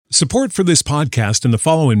Support for this podcast and the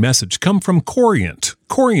following message come from Corient.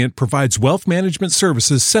 Corient provides wealth management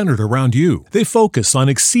services centered around you. They focus on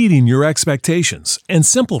exceeding your expectations and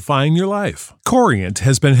simplifying your life. Corient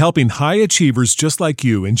has been helping high achievers just like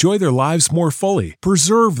you enjoy their lives more fully,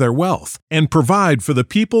 preserve their wealth, and provide for the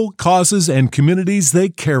people, causes, and communities they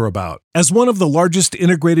care about. As one of the largest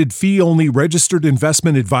integrated fee-only registered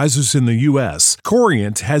investment advisors in the U.S.,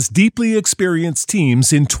 Corient has deeply experienced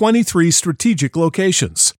teams in 23 strategic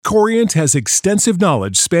locations. Corient has extensive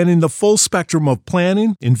knowledge spanning the full spectrum of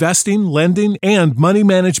planning, investing, lending, and money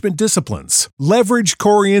management disciplines. Leverage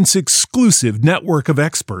Corient's exclusive network of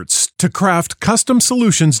experts to craft custom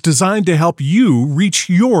solutions designed to help you reach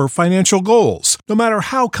your financial goals, no matter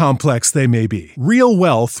how complex they may be. Real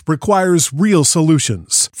wealth requires real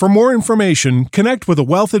solutions. For more information, connect with a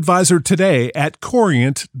wealth advisor today at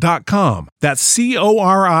Corient.com. That's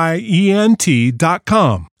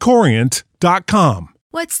Corient.com. Corient.com.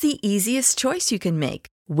 What's the easiest choice you can make?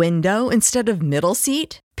 Window instead of middle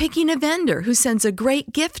seat? Picking a vendor who sends a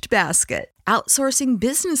great gift basket? Outsourcing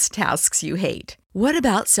business tasks you hate? What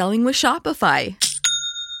about selling with Shopify?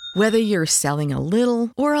 Whether you're selling a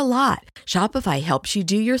little or a lot, Shopify helps you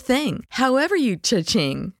do your thing, however you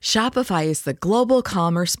cha-ching. Shopify is the global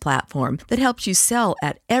commerce platform that helps you sell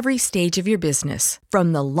at every stage of your business.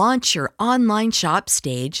 From the launch your online shop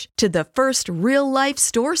stage to the first real-life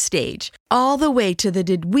store stage, all the way to the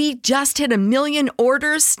did we just hit a million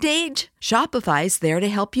orders stage. Shopify's there to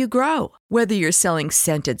help you grow. Whether you're selling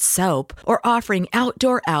scented soap or offering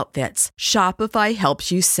outdoor outfits, Shopify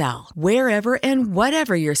helps you sell. Wherever and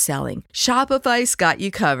whatever you're selling, Shopify's got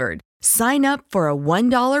you covered. Sign up for a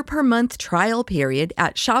 $1 per month trial period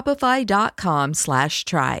at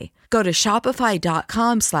shopify.com/try. Go to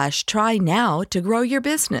shopify.com/try now to grow your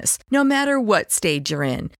business, no matter what stage you're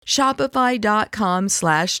in.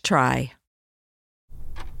 Shopify.com/try.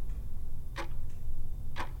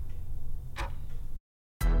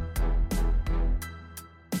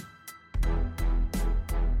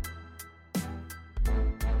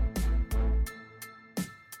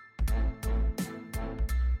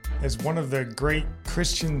 As one of the great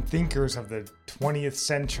Christian thinkers of the 20th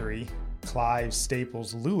century, Clive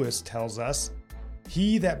Staples Lewis tells us,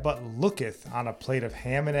 "He that but looketh on a plate of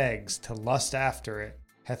ham and eggs to lust after it,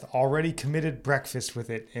 hath already committed breakfast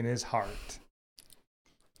with it in his heart."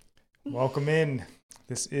 Welcome in.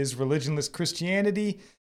 This is Religionless Christianity,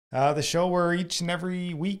 the show where each and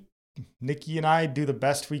every week, Nikki and I do the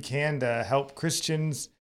best we can to help Christians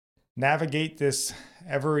navigate this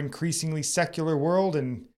ever increasingly secular world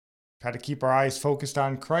and try to keep our eyes focused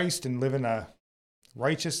on Christ and living a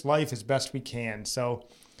righteous life as best we can. So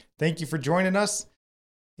thank you for joining us.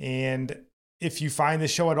 And if you find this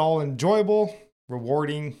show at all enjoyable,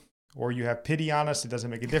 rewarding, or you have pity on us, it doesn't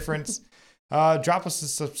make a difference. Drop us a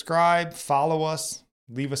subscribe, follow us,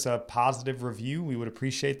 leave us a positive review. We would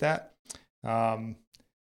appreciate that. But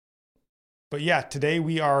yeah, today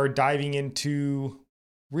we are diving into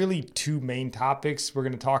really two main topics. We're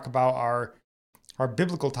going to talk about our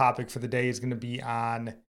biblical topic for the day is going to be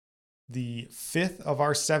on the fifth of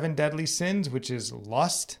our 7 deadly sins, which is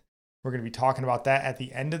lust. We're going to be talking about that at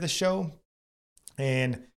the end of the show.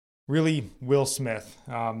 And really, Will Smith.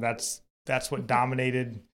 That's what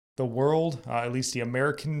dominated the world, at least the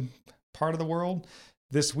American part of the world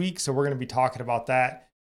this week. So we're going to be talking about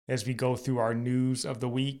that as we go through our news of the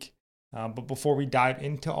week. But before we dive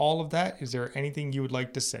into all of that, is there anything you would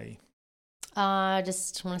like to say?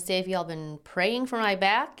 Just want to say if y'all been praying for my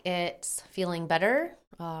back, it's feeling better.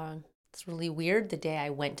 It's really weird. The day I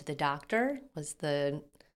went to the doctor was the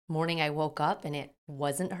morning I woke up and it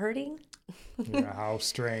wasn't hurting. Yeah, how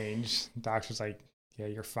strange. The doctor's like, yeah,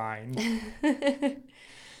 you're fine.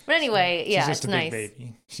 But anyway, she's yeah, just it's a big nice.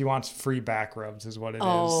 Baby. She wants free back rubs is what it is.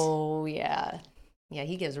 Oh, yeah. Yeah,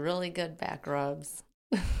 he gives really good back rubs.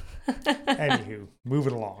 Anywho,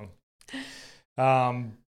 moving along.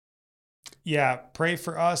 Yeah, pray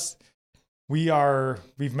for us.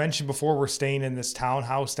 We've mentioned before, we're staying in this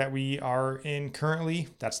townhouse that we are in currently.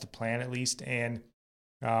 That's the plan, at least. And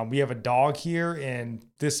we have a dog here, and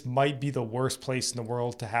this might be the worst place in the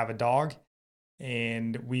world to have a dog.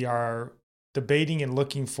 And we are debating and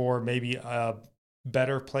looking for maybe a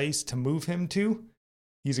better place to move him to.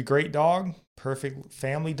 He's a great dog, perfect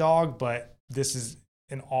family dog, but this is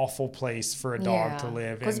an awful place for a dog to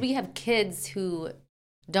live. Because we have kids who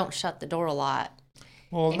don't shut the door a lot.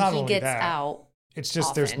 Well, and not he only gets that, out. it's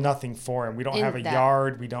just often. There's nothing for him. We don't have a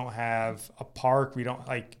yard. We don't have a park. We don't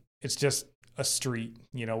it's just a street,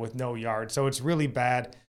 with no yard. So it's really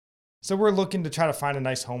bad. So we're looking to try to find a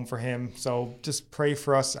nice home for him. So just pray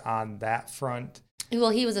for us on that front.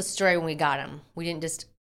 Well, he was a stray when we got him. We didn't just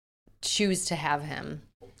choose to have him.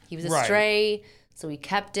 He was a Right. stray, so we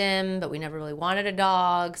kept him, but we never really wanted a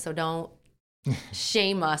dog. So don't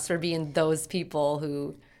shame us for being those people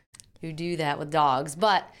who do that with dogs.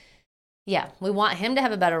 But yeah, we want him to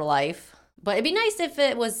have a better life. But it'd be nice if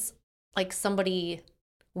it was like somebody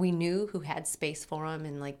we knew who had space for him,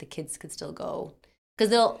 and like the kids could still go, because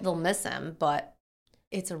they'll miss him. But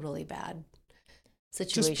it's a really bad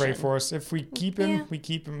situation. Just pray for us. If we keep him, Yeah. we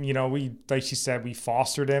keep him. You know, we, like she said, we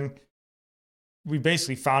fostered him. We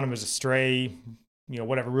basically found him as a stray, you know,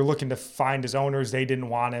 whatever. We were looking to find his owners. They didn't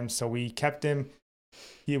want him, so we kept him.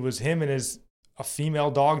 It was him and a female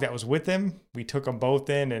dog that was with him. We took them both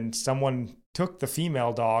in, and someone took the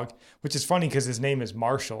female dog, which is funny because his name is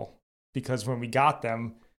Marshall. Because when we got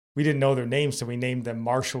them, we didn't know their names, so we named them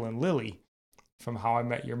Marshall and Lily from How I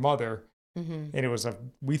Met Your Mother. Mm-hmm. And it was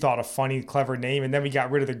we thought a funny, clever name. And then we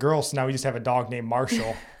got rid of the girl, so now we just have a dog named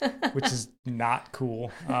Marshall, which is not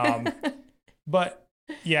cool. But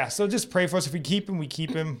yeah, so just pray for us. If we keep him, we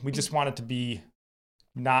keep him. We just want it to be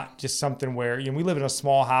not just something where, you know, we live in a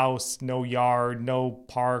small house, no yard, no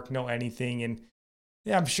park, no anything. And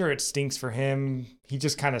yeah, I'm sure it stinks for him. He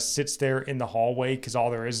just kind of sits there in the hallway because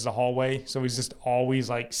all there is a hallway. So he's just always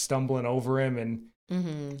like stumbling over him.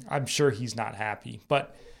 And I'm sure he's not happy.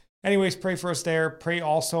 But anyways, pray for us there. Pray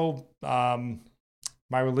also, my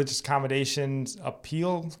religious accommodations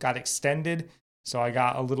appeal got extended. So I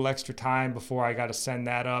got a little extra time before I got to send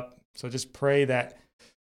that up. So just pray that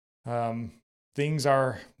things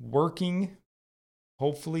are working,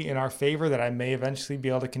 hopefully in our favor, that I may eventually be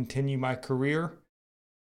able to continue my career,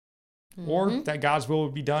 or that God's will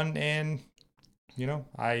would be done and, you know,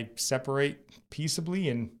 I separate peaceably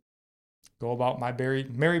and go about my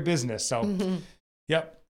merry business. So,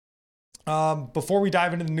 yep. Before we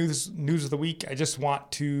dive into the news of the week, I just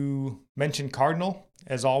want to mention Cardinal,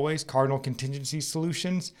 as always, Cardinal Contingency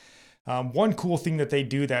Solutions. One cool thing that they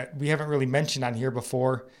do that we haven't really mentioned on here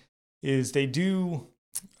before is they do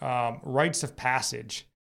rites of passage,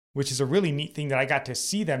 which is a really neat thing that I got to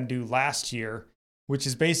see them do last year, which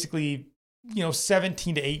is basically, you know,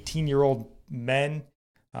 17 to 18-year-old men.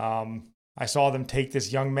 I saw them take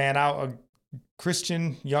this young man out, a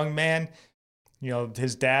Christian young man. You know,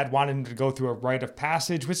 his dad wanted him to go through a rite of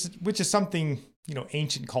passage, which is something, you know,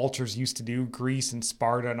 ancient cultures used to do, Greece and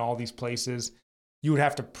Sparta and all these places. You would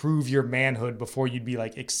have to prove your manhood before you'd be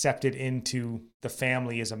like accepted into the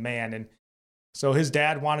family as a man. And so his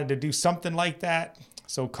dad wanted to do something like that.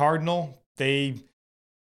 So Cardinal, they,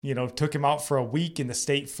 you know, took him out for a week in the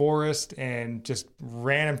state forest and just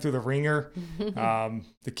ran him through the ringer.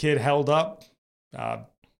 The kid held up.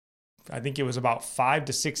 I think it was about 5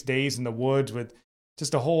 to 6 days in the woods with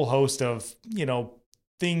just a whole host of, you know,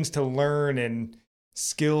 things to learn and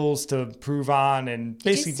skills to prove on. And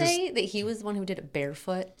basically, did you say that he was the one who did it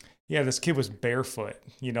barefoot? Yeah, this kid was barefoot.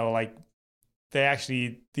 You know, like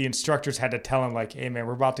the instructors had to tell him like, hey man,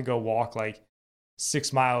 we're about to go walk like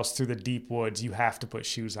 6 miles through the deep woods. You have to put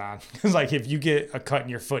shoes on. Because like if you get a cut in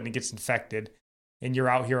your foot and it gets infected and you're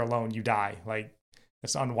out here alone, you die. Like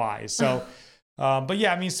that's unwise. So, but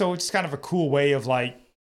yeah, I mean, so it's kind of a cool way of like,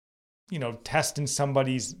 you know, testing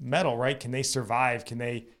somebody's mettle, right? Can they survive? Can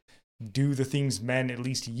they do the things men at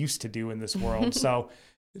least used to do in this world? So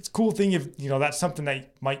it's a cool thing if, you know, that's something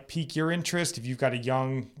that might pique your interest. If you've got a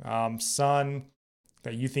young son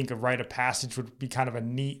that you think a rite of passage would be kind of a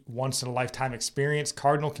neat once in a lifetime experience,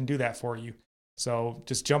 Cardinal can do that for you. So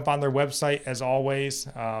just jump on their website as always.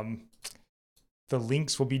 The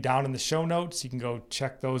links will be down in the show notes. You can go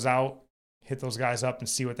check those out, hit those guys up and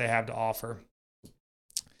see what they have to offer.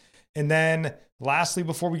 And then lastly,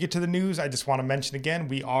 before we get to the news, I just want to mention again,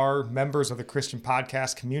 we are members of the Christian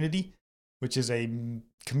Podcast Community, which is a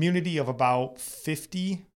community of about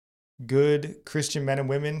 50 good Christian men and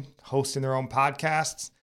women hosting their own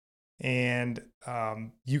podcasts. And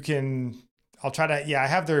you can, I'll try to, I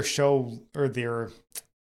have their show or their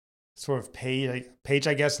sort of page,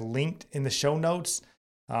 I guess, linked in the show notes.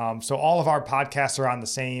 So all of our podcasts are on the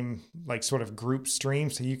same like sort of group stream.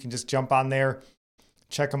 So you can just jump on there,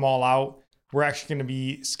 check them all out. We're actually going to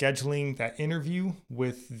be scheduling that interview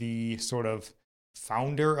with the sort of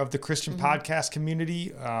founder of the Christian Podcast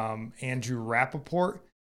Community, Andrew Rappaport,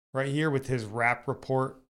 right here with his Rap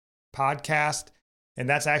Report podcast. And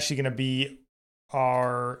that's actually going to be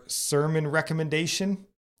our sermon recommendation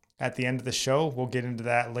at the end of the show. We'll get into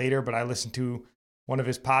that later, but I listened to one of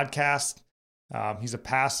his podcasts. He's a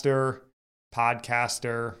pastor,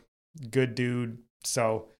 podcaster, good dude.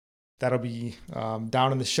 So that'll be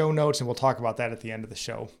down in the show notes, and we'll talk about that at the end of the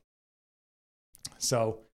show.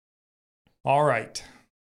 So, all right.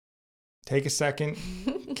 Take a second,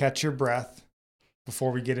 catch your breath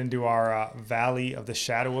before we get into our Valley of the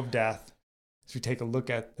Shadow of Death, as we take a look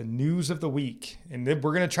at the news of the week. And then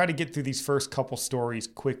we're going to try to get through these first couple stories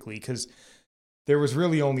quickly because there was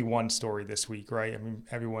really only one story this week, right? I mean,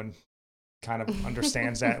 everyone kind of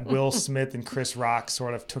understands that Will Smith and Chris Rock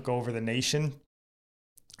sort of took over the nation.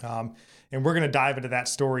 And we're going to dive into that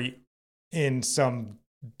story in some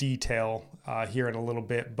detail here in a little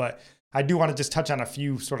bit. But I do want to just touch on a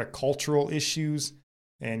few sort of cultural issues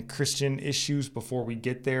and Christian issues before we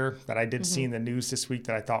get there that I did see in the news this week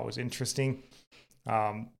that I thought was interesting.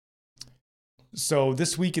 So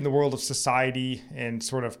this week in the world of society and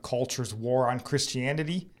sort of culture's war on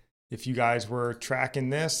Christianity, if you guys were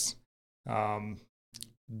tracking this,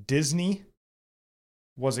 Disney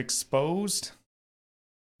was exposed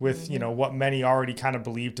with, you know, what many already kind of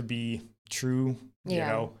believe to be true. You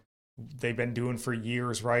know, they've been doing for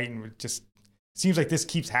years, right? And it just seems like this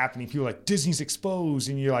keeps happening. People are like, Disney's exposed.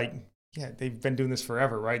 And you're like, yeah, they've been doing this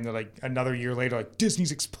forever, right? And they're like, another year later, like,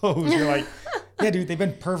 Disney's exposed. You're like, yeah, dude, they've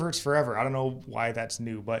been perverts forever. I don't know why that's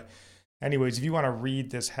new. But anyways, if you want to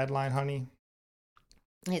read this headline, honey.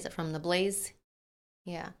 Is it from The Blaze?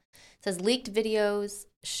 Yeah. It says, leaked videos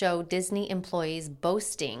show Disney employees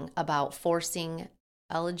boasting about forcing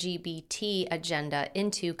LGBT agenda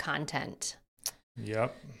into content.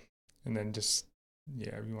 Yep. And then just,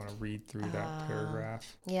 yeah, if you want to read through that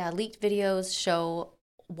paragraph. Yeah, leaked videos show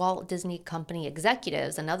Walt Disney Company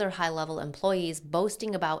executives and other high-level employees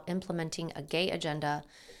boasting about implementing a gay agenda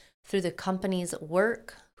through the company's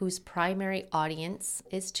work, whose primary audience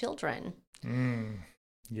is children.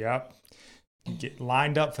 Yep. Get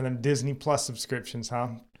lined up for them Disney Plus subscriptions, huh?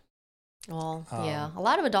 Well, yeah. A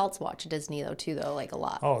lot of adults watch Disney, though, too, though. Like, a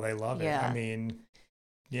lot. Oh, they love it. Yeah. I mean,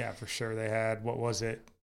 yeah, for sure. They had, what was it?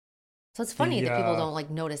 So it's funny that people don't, like,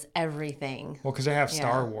 notice everything. Well, because they have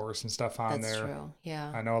Star Wars and stuff on there. That's true,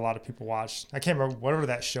 yeah. I know a lot of people watch. I can't remember, whatever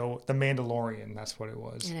that show, The Mandalorian, that's what it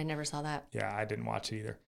was. And I never saw that. Yeah, I didn't watch it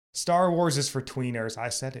either. Star Wars is for tweeners. I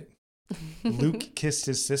said it. Luke kissed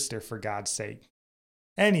his sister, for God's sake.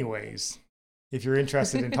 Anyways, if you're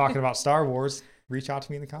interested in talking about Star Wars, reach out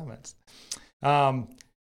to me in the comments.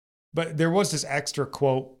 But there was this extra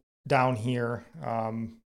quote down here.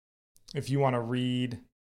 If you want to read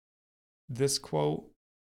this quote.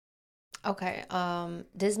 Okay.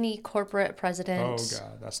 Disney corporate president. Oh,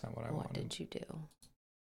 God, that's not what I wanted. What did you do?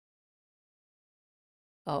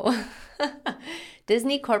 Oh.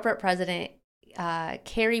 Disney corporate president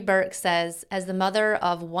Carrie Burke says, as the mother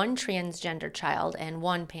of one transgender child and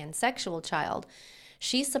one pansexual child,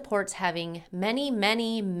 she supports having many,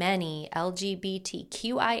 many, many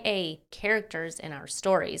LGBTQIA characters in our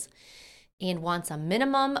stories and wants a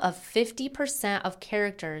minimum of 50% of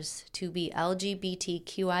characters to be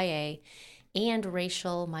LGBTQIA and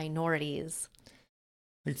racial minorities.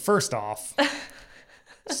 First off,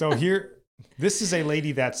 so here, this is a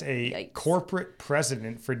lady that's a corporate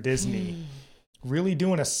president for Disney. Really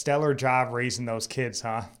doing a stellar job raising those kids,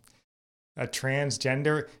 huh? A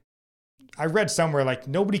transgender. I read somewhere like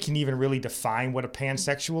nobody can even really define what a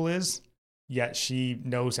pansexual is, yet she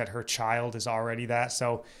knows that her child is already that.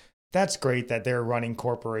 So that's great that they're running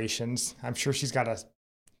corporations. I'm sure she's got a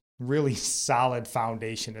really solid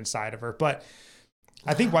foundation inside of her. But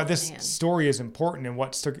I think why this story is important and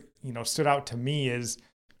what stood out to me is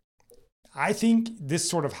I think this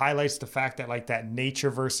sort of highlights the fact that like that nature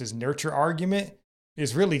versus nurture argument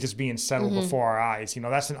is really just being settled before our eyes. You know,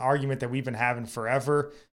 that's an argument that we've been having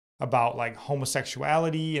forever about like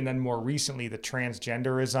homosexuality and then more recently the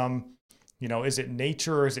transgenderism. You know, is it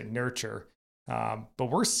nature or is it nurture? But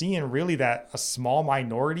we're seeing really that a small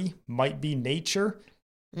minority might be nature,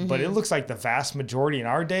 but it looks like the vast majority in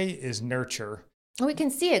our day is nurture. We can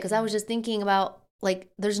see it because I was just thinking about like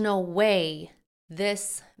there's no way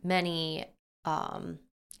this many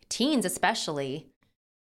teens especially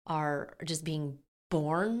are just being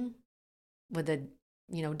born with a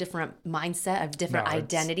different mindset of different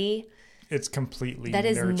identity. It's completely that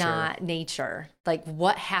is nurture. Not nature. Like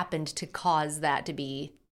what happened to cause that to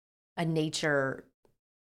be a nature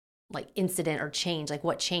like incident or change? Like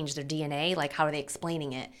what changed their DNA? Like how are they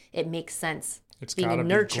explaining it? It makes sense. It's being gotta a be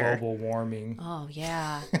nurture. global warming. Oh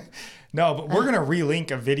yeah. No, but we're gonna relink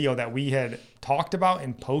a video that we had talked about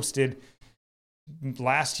and posted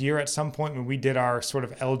last year at some point when we did our sort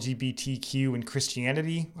of LGBTQ and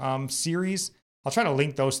Christianity series. I'll try to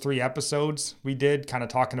link those 3 episodes we did, kind of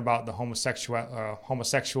talking about the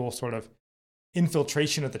homosexual sort of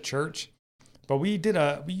infiltration of the church. But we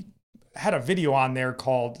had a video on there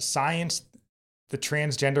called Science, the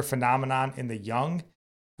Transgender Phenomenon in the Young,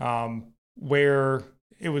 where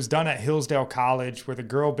it was done at Hillsdale College, where the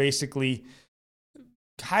girl basically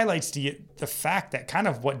highlights the fact that kind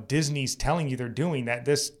of what Disney's telling you they're doing, that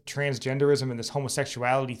this transgenderism and this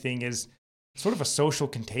homosexuality thing is sort of a social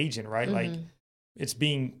contagion, right? Like it's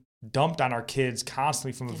being dumped on our kids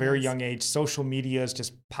constantly from a very young age. Social media is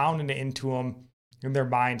just pounding it into them in their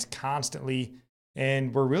minds constantly.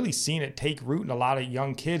 And we're really seeing it take root in a lot of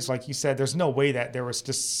young kids. Like you said, there's no way that there was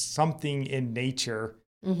just something in nature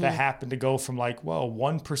that happened to go from like, well,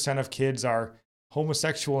 1% of kids are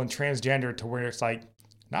homosexual and transgender to where it's like,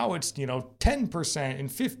 now it's, 10% and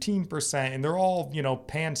 15%, and they're all,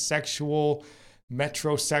 pansexual,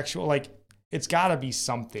 metrosexual. Like, it's got to be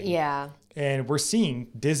something. Yeah. And we're seeing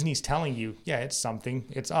Disney's telling you, yeah, it's something.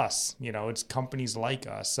 It's us. It's companies like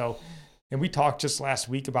us. So, and we talked just last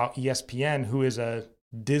week about ESPN, who is a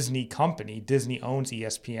Disney company. Disney owns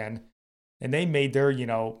ESPN. And they made their,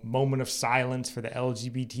 moment of silence for the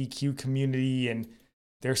LGBTQ community. And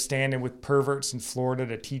they're standing with perverts in Florida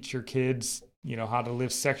to teach your kids, how to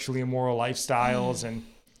live sexually immoral lifestyles. And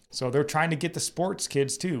so they're trying to get the sports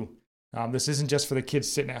kids too. This isn't just for the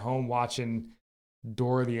kids sitting at home watching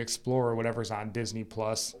Dora the Explorer, whatever's on Disney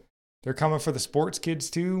Plus. They're coming for the sports kids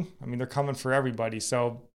too. I mean, they're coming for everybody.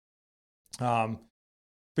 So,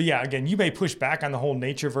 but yeah, again, you may push back on the whole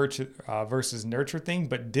nature versus nurture thing,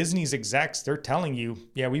 but Disney's execs, they're telling you,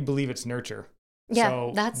 yeah, we believe it's nurture. Yeah,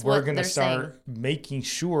 so that's we're what going to they're start making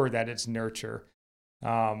sure that it's nurture.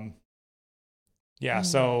 So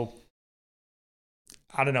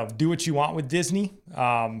I don't know, do what you want with Disney.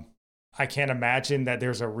 I can't imagine that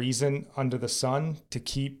there's a reason under the sun to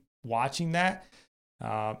keep watching that.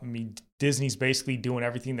 I mean, Disney's basically doing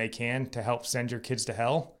everything they can to help send your kids to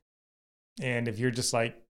hell. And if you're just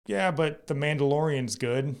like, yeah, but The Mandalorian's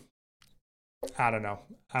good, I don't know.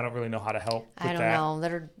 I don't really know how to help with that. I don't know.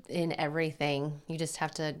 They're in everything. You just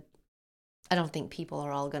have to, I don't think people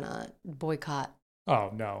are all going to boycott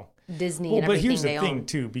Oh, no. Disney and everything they own. But here's the thing,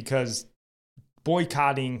 too, because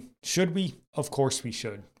boycotting, should we? Of course we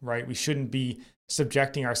should, right? We shouldn't be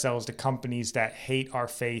subjecting ourselves to companies that hate our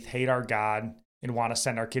faith, hate our God, and want to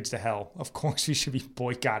send our kids to hell. Of course we should be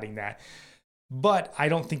boycotting that. But I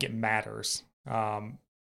don't think it matters.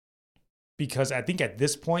 Because I think at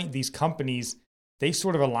this point, these companies, they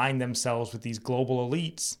sort of align themselves with these global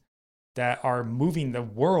elites that are moving the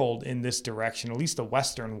world in this direction, at least the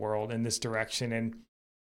Western world in this direction. And,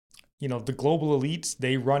 the global elites,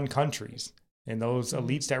 they run countries. And those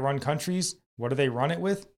elites that run countries, what do they run it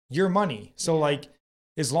with? Your money. So like,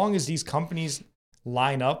 as long as these companies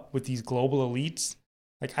line up with these global elites,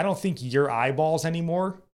 like, I don't think your eyeballs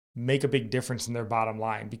anymore make a big difference in their bottom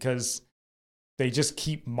line, because they just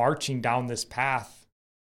keep marching down this path,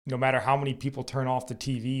 no matter how many people turn off the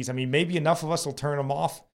TVs. I mean, maybe enough of us will turn them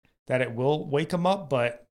off that it will wake them up,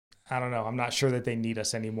 but I don't know. I'm not sure that they need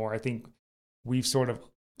us anymore. I think we've sort of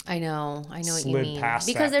I know what you slid mean. past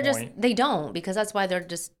Because that they're point. they don't, because that's why they're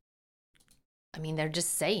just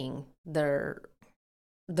saying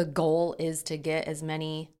the goal is to get as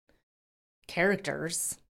many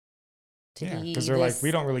characters to be because they're like, we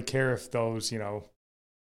don't really care if those,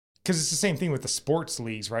 because it's the same thing with the sports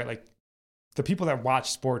leagues, right? Like, the people that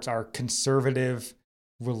watch sports are conservative,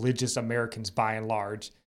 religious Americans by and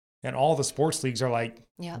large. And all the sports leagues are like,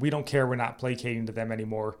 we don't care. We're not placating to them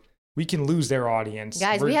anymore. We can lose their audience.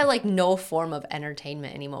 Guys, we have like no form of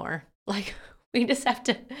entertainment anymore. Like, we just have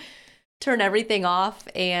to turn everything off.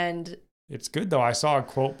 And it's good, though. I saw a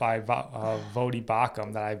quote by Vodi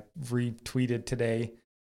Bakum that I retweeted today.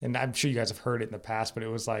 And I'm sure you guys have heard it in the past, but it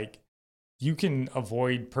was like, you can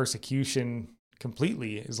avoid persecution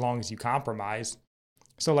completely as long as you compromise.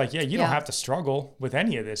 So like, you don't have to struggle with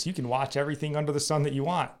any of this. You can watch everything under the sun that you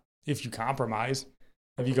want if you compromise.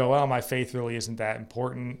 If you go, well, my faith really isn't that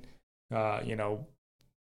important.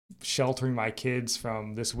 Sheltering my kids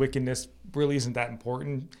from this wickedness really isn't that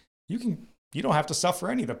important. You don't have to suffer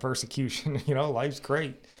any of the persecution. Life's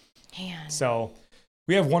great. Man. So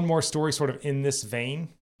we have one more story sort of in this vein.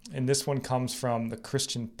 And this one comes from the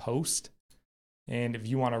Christian Post. And if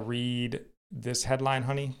you want to read this headline,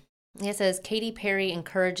 honey. It says, Katy Perry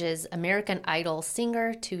encourages American Idol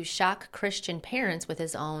singer to shock Christian parents with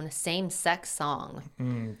his own same-sex song.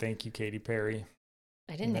 Thank you, Katy Perry.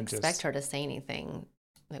 I didn't expect her to say anything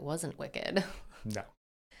that wasn't wicked.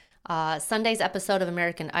 No. Sunday's episode of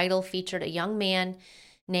American Idol featured a young man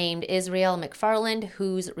named Israel McFarland,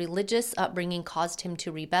 whose religious upbringing caused him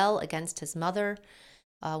to rebel against his mother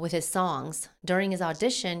with his songs. During his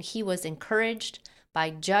audition, he was encouraged by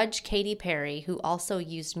Judge Katy Perry, who also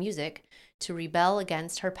used music to rebel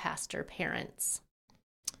against her pastor parents.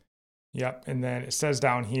 Yep. And then it says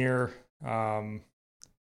down here,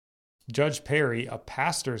 Judge Perry, a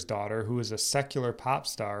pastor's daughter who is a secular pop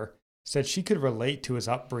star, said she could relate to his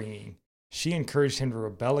upbringing. She encouraged him to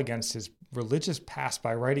rebel against his religious past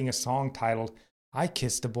by writing a song titled "I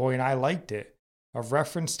Kissed a Boy and I Liked It," a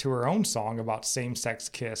reference to her own song about same-sex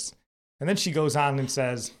kiss. And then she goes on and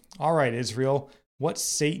says, "All right, Israel, what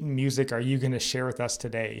Satan music are you going to share with us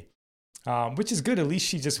today?" Which is good. At least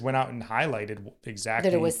she just went out and highlighted exactly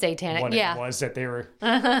that it was satanic. what it was that they were,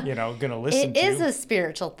 going to listen to. It is a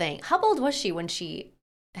spiritual thing. How old was she when she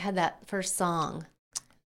had that first song?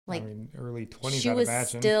 Like, early 20s, she I'd was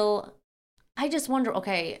imagine. still, I just wonder,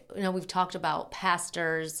 okay, we've talked about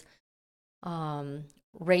pastors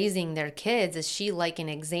raising their kids. Is she like an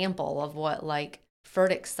example of what like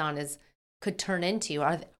Furtick's son could turn into?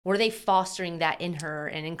 Were they fostering that in her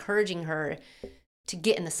and encouraging her to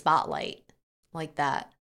get in the spotlight like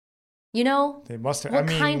that? They must have.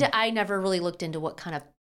 I never really looked into what kind of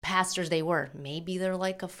pastors they were. Maybe they're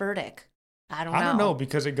like a Furtick. I don't know,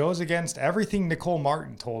 because it goes against everything Nicole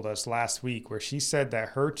Martin told us last week, where she said that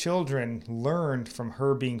her children learned from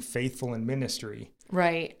her being faithful in ministry.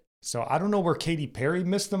 Right. So I don't know where Katy Perry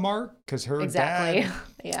missed the mark, because her exactly. dad.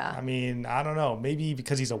 Yeah. I don't know. Maybe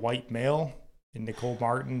because he's a white male and Nicole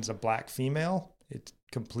Martin's a black female, it's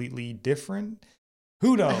completely different.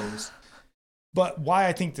 Who knows? But why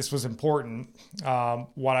I think this was important,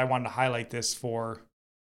 what I wanted to highlight this for,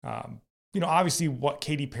 obviously what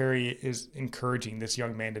Katy Perry is encouraging this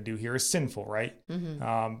young man to do here is sinful, right?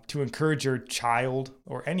 Mm-hmm. To encourage your child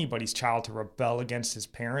or anybody's child to rebel against his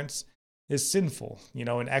parents is sinful.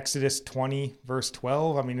 In Exodus 20, verse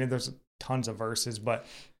 12, there's tons of verses, but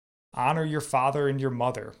honor your father and your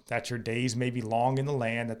mother, that your days may be long in the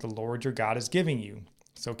land that the Lord your God is giving you.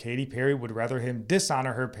 So Katy Perry would rather him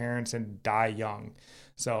dishonor her parents and die young.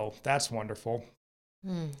 So that's wonderful.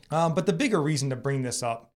 But the bigger reason to bring this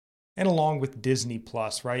up, and along with Disney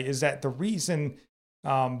Plus, right, is that the reason,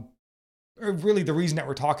 or really the reason that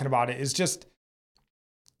we're talking about it is just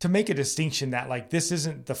to make a distinction that like this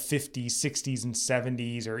isn't the 50s, 60s, and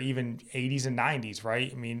 70s, or even 80s and 90s,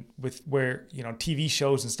 right? With where, TV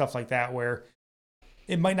shows and stuff like that, where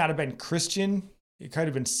it might not have been Christian, it could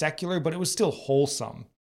have been secular, but it was still wholesome.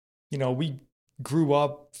 We grew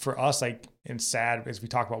up, for us, like, and sad as we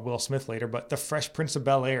talk about Will Smith later, but The Fresh Prince of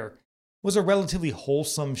Bel-Air was a relatively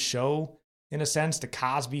wholesome show in a sense. The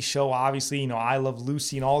Cosby Show, obviously, I Love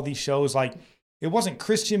Lucy and all these shows, like, it wasn't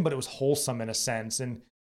Christian, but it was wholesome in a sense. And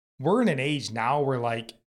we're in an age now where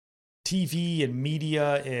like TV and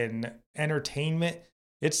media and entertainment,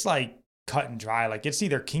 it's like cut and dry. Like it's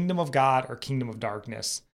either kingdom of God or kingdom of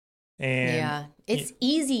darkness. And yeah, it's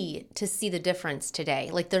easy to see the difference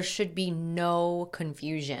today. Like there should be no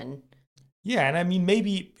confusion. Yeah. And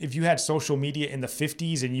maybe if you had social media in the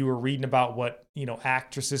 50s and you were reading about what,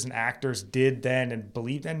 actresses and actors did then and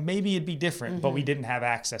believed, then maybe it'd be different, but we didn't have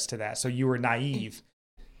access to that. So you were naive.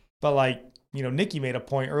 But like, Nikki made a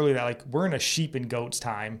point earlier that like we're in a sheep and goats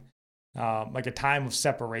time, like a time of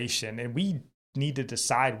separation, and we need to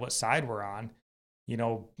decide what side we're on.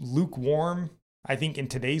 Lukewarm, I think in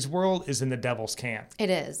today's world, is in the devil's camp. It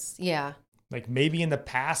is, yeah. Like maybe in the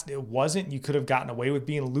past it wasn't. You could have gotten away with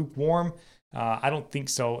being lukewarm. I don't think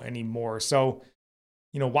so anymore. So,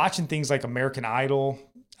 watching things like American Idol,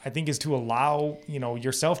 I think is to allow,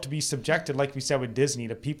 yourself to be subjected, like we said with Disney,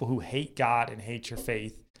 to people who hate God and hate your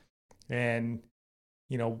faith. And,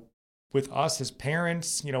 with us as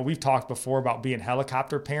parents, we've talked before about being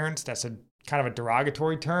helicopter parents. That's a kind of a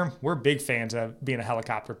derogatory term. We're big fans of being a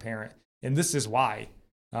helicopter parent. And this is why.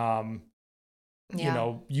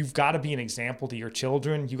 You've got to be an example to your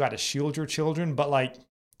children. You got to shield your children. But like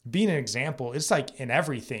being an example, it's like in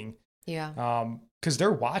everything. Yeah. Because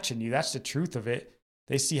they're watching you. That's the truth of it.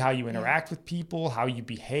 They see how you interact with people, how you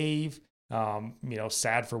behave.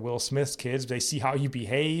 Sad for Will Smith's kids. They see how you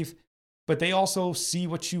behave. But they also see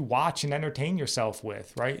what you watch and entertain yourself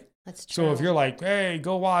with, right? That's true. So if you're like, hey,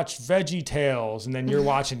 go watch Veggie Tales, and then you're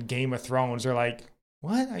watching Game of Thrones, they're like,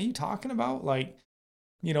 what are you talking about? Like,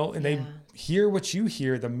 and they hear what you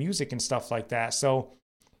hear, the music and stuff like that. So,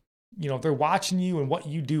 they're watching you, and what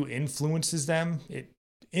you do influences them. It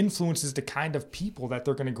influences the kind of people that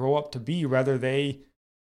they're going to grow up to be, whether they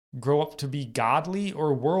grow up to be godly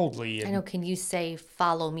or worldly. I know. Can you say,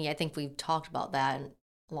 follow me? I think we've talked about that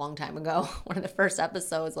a long time ago. One of the first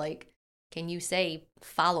episodes, like, can you say,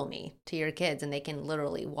 follow me to your kids? And they can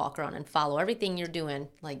literally walk around and follow everything you're doing.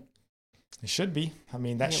 Like, it should be.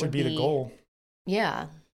 That should be the goal. Yeah.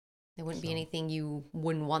 There wouldn't be anything you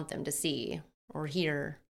wouldn't want them to see or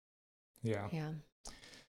hear. Yeah. Yeah.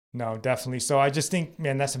 No, definitely. So I just think,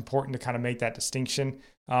 man, that's important to kind of make that distinction.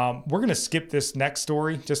 We're going to skip this next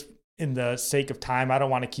story just in the sake of time. I don't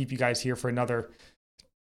want to keep you guys here for another,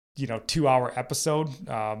 2-hour episode.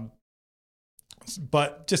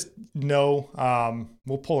 But just know,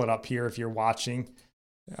 we'll pull it up here if you're watching.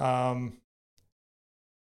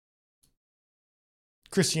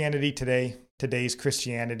 Christianity Today, today's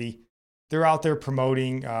Christianity. They're out there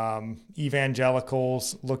promoting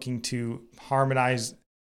evangelicals looking to harmonize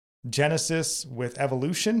Genesis with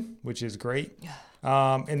evolution, which is great.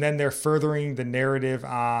 And then they're furthering the narrative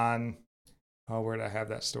on, where did I have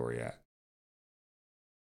that story at?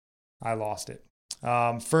 I lost it.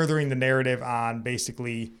 Furthering the narrative on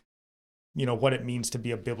basically, what it means to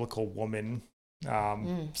be a biblical woman.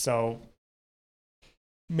 So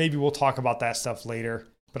maybe we'll talk about that stuff later,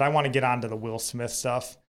 but I want to get on to the Will Smith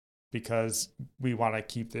stuff because we want to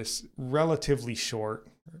keep this relatively short,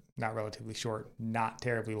 not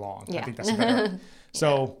terribly long. Yeah. I think that's better.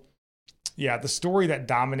 So yeah, the story that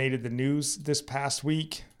dominated the news this past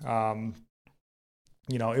week, it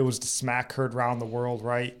was the smack heard around the world,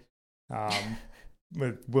 right?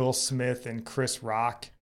 With Will Smith and Chris Rock.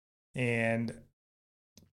 And,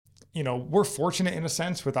 we're fortunate in a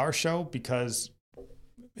sense with our show because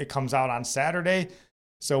it comes out on Saturday.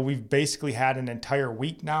 So we've basically had an entire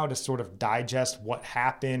week now to sort of digest what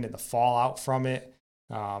happened and the fallout from it,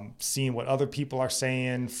 seeing what other people are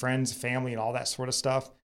saying, friends, family, and all that sort of stuff.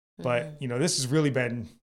 But, this has really been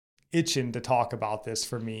itching to talk about this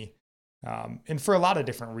for me. And for a lot of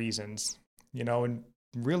different reasons, and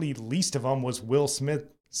really least of them was Will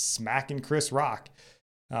Smith smacking Chris Rock.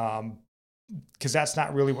 Because that's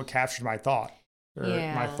not really what captured my thoughts.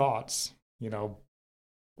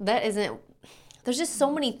 There's just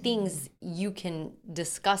so many things you can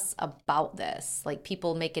discuss about this. Like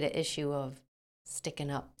people make it an issue of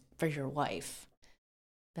sticking up for your wife.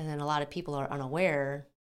 But then a lot of people are unaware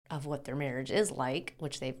of what their marriage is like,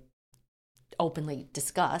 which they've openly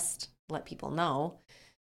discussed, let people know.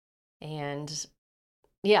 And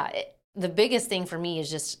the biggest thing for me is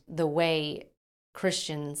just the way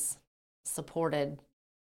Christians supported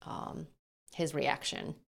his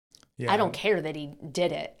reaction. Yeah. I don't care that he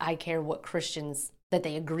did it. I care what Christians, that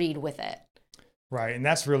they agreed with it. Right. And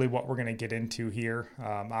that's really what we're going to get into here.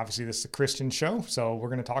 Obviously, this is a Christian show, so we're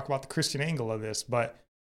going to talk about the Christian angle of this. But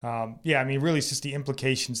really, it's just the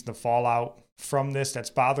implications, the fallout from this that's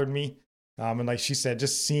bothered me. And like she said,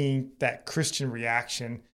 just seeing that Christian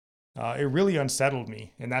reaction, it really unsettled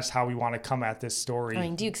me. And that's how we want to come at this story. I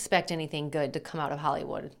mean, do you expect anything good to come out of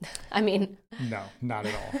Hollywood? No, not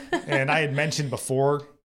at all. And I had mentioned before,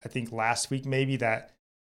 I think last week maybe, that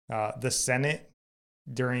the Senate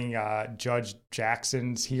during Judge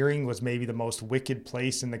Jackson's hearing was maybe the most wicked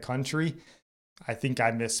place in the country. I think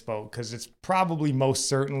I misspoke because it's probably most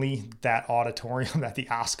certainly that auditorium that the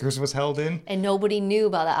Oscars was held in. And nobody knew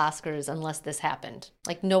about the Oscars unless this happened.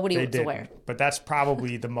 Like nobody was aware. But that's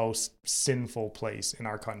probably the most sinful place in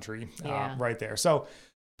our country right there. So,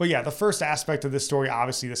 but yeah, the first aspect of this story,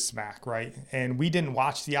 obviously the smack, right? And we didn't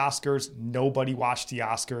watch the Oscars. Nobody watched the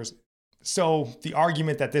Oscars. So the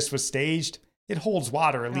argument that this was staged, it holds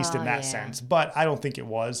water, at least in that sense. But I don't think it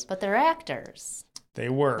was. But they're actors. They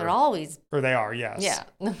were. They're always. Or they are, yes. Yeah.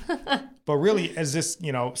 But really, as this,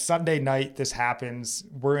 Sunday night, this happens,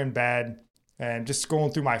 we're in bed and just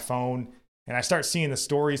scrolling through my phone and I start seeing the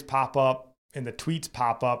stories pop up and the tweets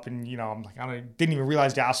pop up. And, I'm like, I didn't even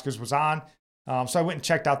realize the Oscars was on. So I went and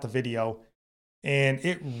checked out the video and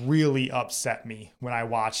it really upset me when I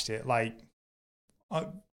watched it. Like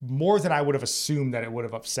more than I would have assumed that it would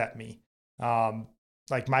have upset me.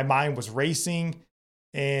 Like my mind was racing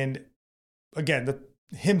and again,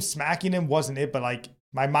 him smacking him wasn't it, but like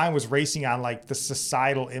my mind was racing on like the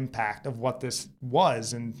societal impact of what this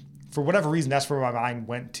was. And for whatever reason, that's where my mind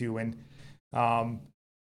went to. And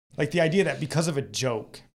like the idea that because of a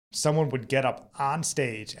joke, someone would get up on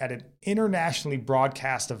stage at an internationally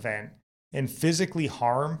broadcast event and physically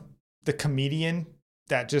harm the comedian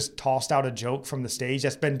that just tossed out a joke from the stage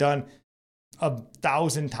that's been done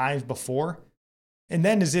 1,000 times before. And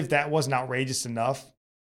then as if that wasn't outrageous enough,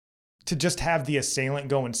 to just have the assailant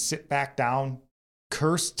go and sit back down,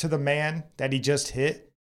 curse to the man that he just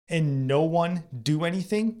hit, and no one do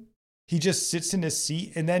anything. He just sits in his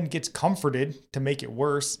seat and then gets comforted to make it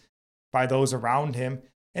worse by those around him.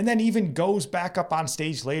 And then even goes back up on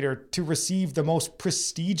stage later to receive the most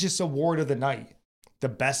prestigious award of the night, the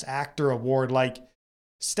Best Actor award, like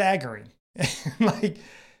staggering. Like,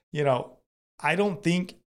 I don't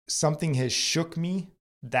think something has shook me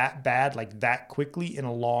that bad, like that quickly in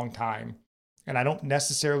a long time. And I don't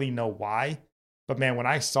necessarily know why, but man, when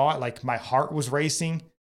I saw it, like my heart was racing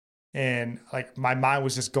and like my mind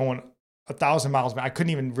was just going 1,000 miles. I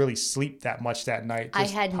couldn't even really sleep that much that night. I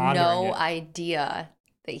had no idea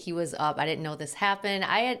that he was up. I didn't know this happened.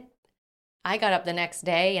 I got up the next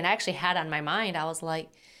day and I actually had on my mind, I was like,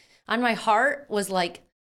 on my heart was like,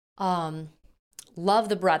 love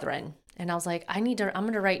the brethren. And I was like, I'm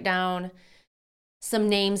going to write down some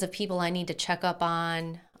names of people I need to check up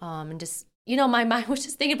on. And just, my mind was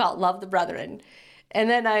just thinking about love the brethren. And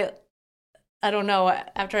then I don't know,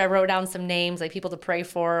 after I wrote down some names, like people to pray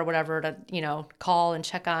for or whatever, to, call and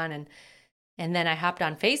check on. And then I hopped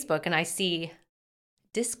on Facebook and I see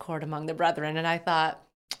discord among the brethren. And I thought,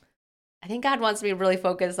 I think God wants me to really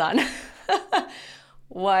focus on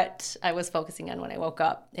what I was focusing on when I woke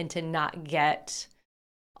up, and to not get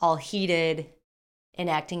all heated and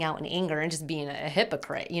acting out in anger and just being a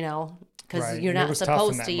hypocrite, because you're not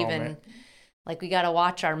supposed to even, like, we got to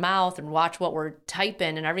watch our mouth and watch what we're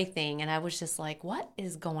typing and everything. And I was just like, what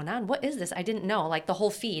is going on? What is this? I didn't know, like the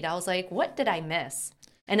whole feed. I was like, what did I miss?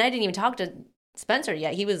 And I didn't even talk to Spencer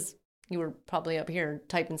yet. You were probably up here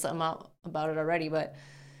typing something out about it already, but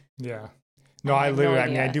yeah. No,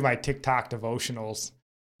 I do my TikTok devotionals,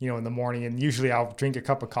 in the morning, and usually I'll drink a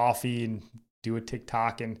cup of coffee and do a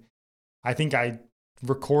TikTok. And I think I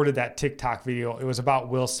recorded that TikTok video. It was about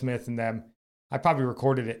Will Smith and them. I probably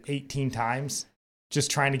recorded it 18 times,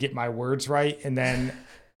 just trying to get my words right. And then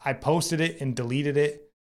I posted it and deleted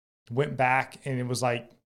it, went back, and it was like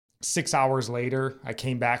 6 hours later, I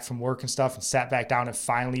came back from work and stuff and sat back down and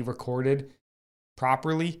finally recorded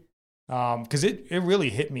properly. Because it really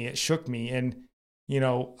hit me. It shook me. And,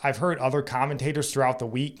 I've heard other commentators throughout the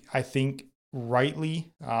week, I think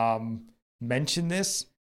rightly, mention this,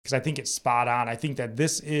 because I think it's spot on. I think that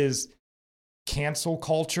this is cancel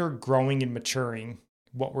culture growing and maturing,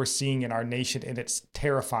 what we're seeing in our nation, and it's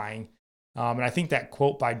terrifying. And I think that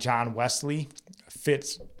quote by John Wesley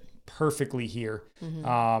fits perfectly here.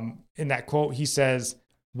 Mm-hmm. In that quote, he says,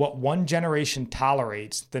 "What one generation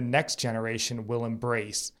tolerates, the next generation will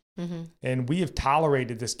embrace." Mm-hmm. And we have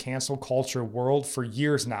tolerated this cancel culture world for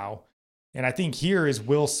years now. And I think here is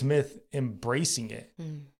Will Smith embracing it,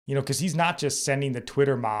 because he's not just sending the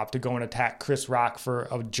Twitter mob to go and attack Chris Rock for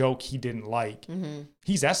a joke he didn't like. Mm-hmm.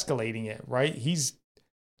 He's escalating it, right? He's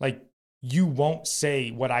like, you won't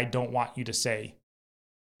say what I don't want you to say.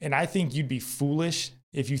 And I think you'd be foolish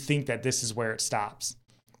if you think that this is where it stops.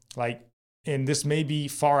 Like, and this may be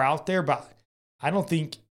far out there, but I don't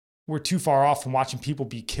think we're too far off from watching people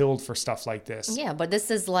be killed for stuff like this. Yeah, but this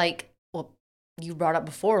is like, well, you brought up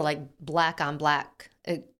before, like black on black.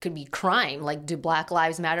 It could be crime. Like, do Black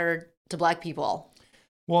Lives Matter to Black people?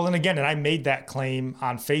 Well, and again, and I made that claim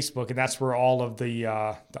on Facebook, and that's where all of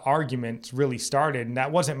the arguments really started. And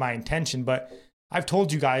that wasn't my intention, but I've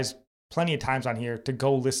told you guys plenty of times on here to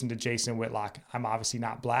go listen to Jason Whitlock. I'm obviously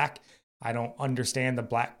not Black. I don't understand the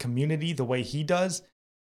Black community the way he does,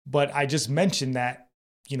 but I just mentioned that,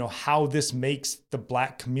 how this makes the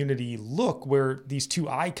Black community look, where these two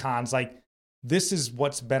icons, like, this is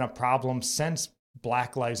what's been a problem since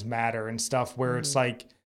Black Lives Matter and stuff, where it's like,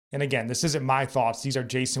 and again, this isn't my thoughts, these are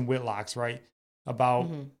Jason Whitlock's, right? About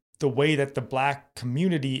the way that the Black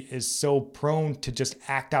community is so prone to just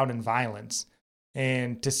act out in violence.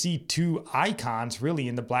 And to see two icons really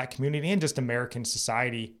in the Black community and just American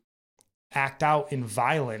society act out in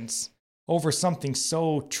violence over something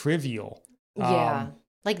so trivial. Yeah.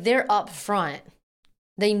 Like, they're up front.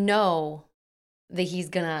 They know that he's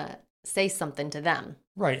going to say something to them.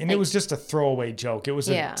 Right. And it was just a throwaway joke. It was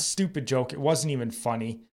a stupid joke. It wasn't even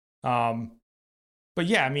funny. But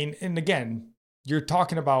yeah, I mean, and again, you're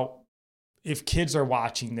talking about if kids are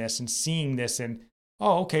watching this and seeing this and,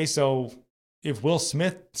 oh, okay, so if Will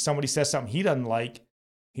Smith, somebody says something he doesn't like,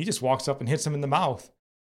 he just walks up and hits him in the mouth.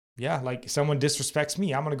 Yeah, like, someone disrespects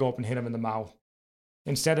me, I'm going to go up and hit him in the mouth.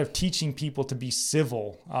 Instead of teaching people to be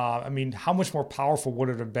civil. I mean, how much more powerful would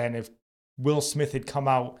it have been if Will Smith had come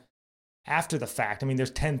out after the fact? I mean, there's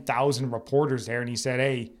 10,000 reporters there, and he said,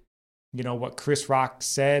 hey, what Chris Rock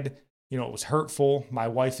said, it was hurtful. My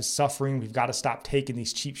wife is suffering. We've got to stop taking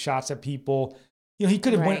these cheap shots at people. He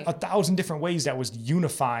could have went 1,000 different ways that was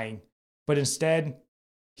unifying, but instead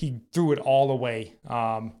he threw it all away.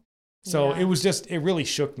 It was just, it really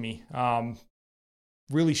shook me.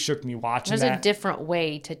 Really shook me watching that. There's a different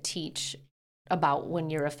way to teach about when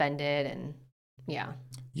you're offended, and yeah.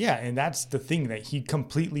 Yeah, and that's the thing, that he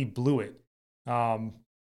completely blew it.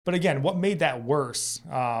 But again, what made that worse?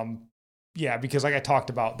 Because like I talked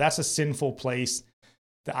about, that's a sinful place,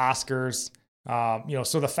 the Oscars.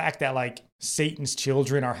 So the fact that like Satan's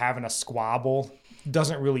children are having a squabble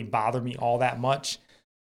doesn't really bother me all that much.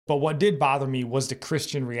 But what did bother me was the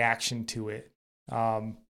Christian reaction to it.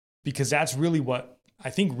 Because that's really what I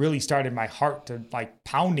think really started my heart to like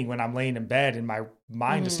pounding when I'm laying in bed and my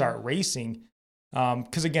mind to start racing.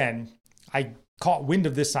 Because again, I caught wind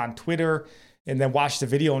of this on Twitter and then watched the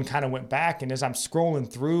video and kind of went back. And as I'm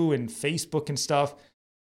scrolling through and Facebook and stuff,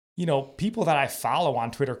 you know, people that I follow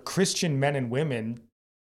on Twitter, Christian men and women,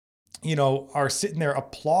 you know, are sitting there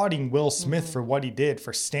applauding Will Smith for what he did,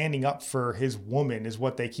 for standing up for his woman, is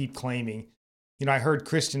what they keep claiming. You know, I heard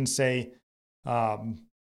Christians say,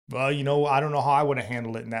 well, you know, I don't know how I would have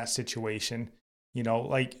handled it in that situation. You know,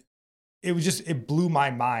 like it blew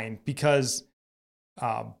my mind because,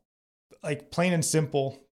 like plain and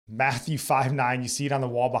simple, Matthew 5:9, you see it on the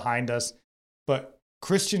wall behind us, but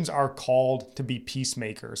Christians are called to be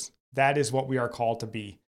peacemakers. That is what we are called to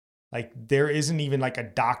be. Like there isn't even like a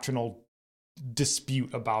doctrinal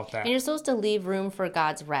dispute about that. And you're supposed to leave room for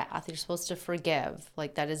God's wrath. You're supposed to forgive.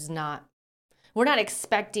 Like that is not, we're not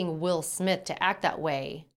expecting Will Smith to act that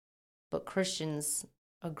way, but Christians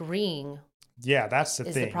agreeing. Yeah, that's the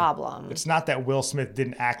is thing. The problem. It's not that Will Smith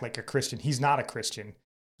didn't act like a Christian. He's not a Christian,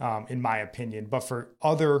 in my opinion. But for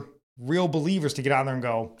other real believers to get out there and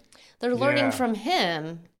go, they're learning from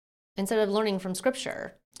him instead of learning from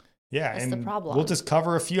Scripture. Yeah, that's and the problem. We'll just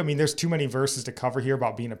cover a few. I mean, there's too many verses to cover here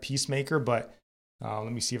about being a peacemaker, but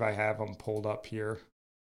let me see if I have them pulled up here.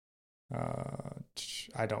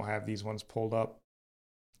 I don't have these ones pulled up.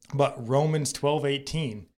 But Romans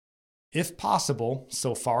 12:18, if possible,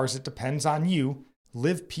 so far as it depends on you,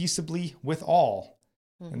 live peaceably with all.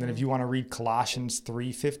 Mm-hmm. And then if you want to read Colossians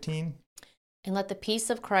 3:15. And let the peace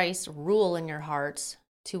of Christ rule in your hearts,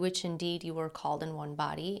 to which indeed you were called in one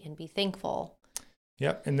body, and be thankful.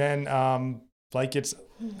 Yep. And then like it's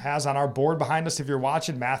has on our board behind us, if you're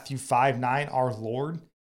watching, Matthew 5:9, our Lord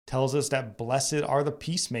tells us that blessed are the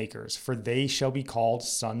peacemakers, for they shall be called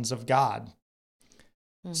sons of God.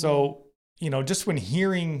 Mm-hmm. So, you know, just when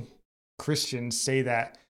hearing Christians say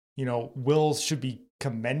that, you know, Will should be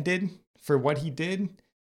commended for what he did,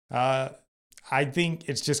 I think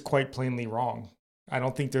it's just quite plainly wrong. I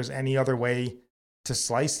don't think there's any other way to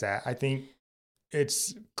slice that. I think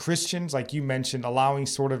it's Christians, like you mentioned, allowing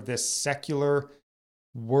sort of this secular,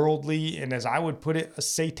 worldly, and as I would put it,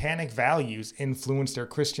 satanic values influence their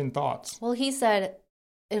Christian thoughts. Well, he said,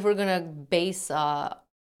 if we're going to base our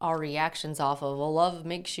reactions off of, well, love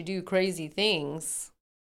makes you do crazy things,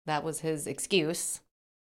 that was his excuse.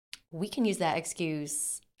 We can use that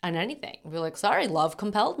excuse on anything. We're like, sorry, love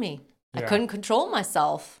compelled me. Yeah. I couldn't control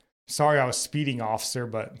myself. Sorry, I was speeding, officer,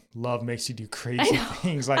 but love makes you do crazy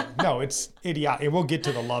things. Like, no, it's idiotic. And we'll get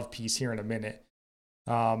to the love piece here in a minute.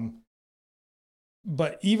 But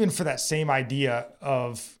even for that same idea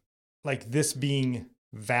of like this being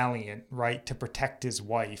valiant, right, to protect his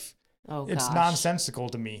wife, it's nonsensical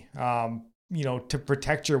to me. You know, to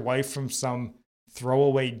protect your wife from some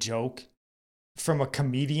throwaway joke from a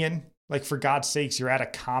comedian, like for God's sakes, you're at a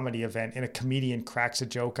comedy event and a comedian cracks a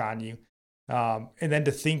joke on you. And then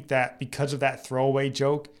to think that because of that throwaway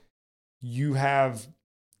joke, you have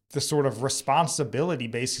the sort of responsibility,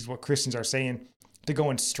 basically what Christians are saying, to go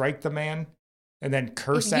and strike the man and then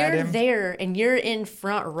curse at him. If you're there and you're in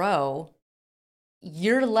front row,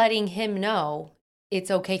 you're letting him know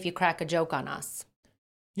it's okay if you crack a joke on us.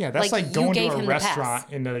 Yeah, that's like going to a restaurant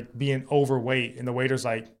and like being overweight and the waiter's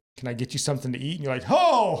like, can I get you something to eat? And you're like,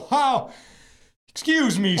 oh, how?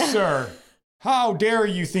 Excuse me, sir. How dare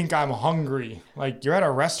you think I'm hungry? Like, you're at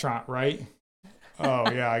a restaurant, right?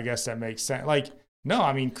 Oh, yeah, I guess that makes sense. Like, no,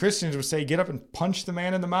 I mean, Christians would say, get up and punch the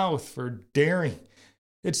man in the mouth for daring.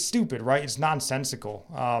 It's stupid, right? It's nonsensical.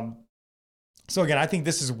 So again, I think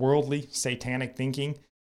this is worldly, satanic thinking.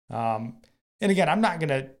 And again, I'm not going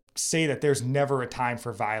to say that there's never a time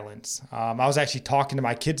for violence. I was actually talking to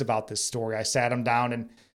my kids about this story. I sat them down and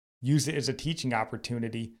used it as a teaching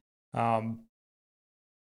opportunity.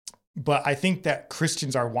 But I think that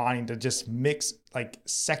Christians are wanting to just mix like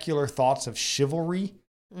secular thoughts of chivalry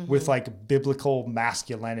with like biblical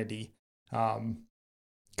masculinity.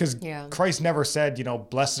 Because Christ never said, you know,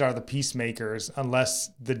 blessed are the peacemakers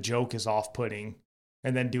unless the joke is off-putting,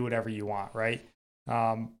 and then do whatever you want, right?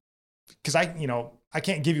 Because I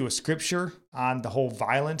can't give you a scripture on the whole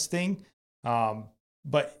violence thing.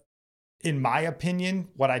 But in my opinion,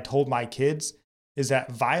 what I told my kids is that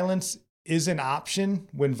violence is an option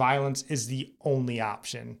when violence is the only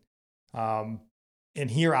option. And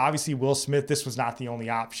here, obviously, Will Smith, this was not the only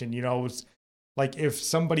option. You know, it was like if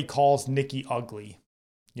somebody calls Nikki ugly,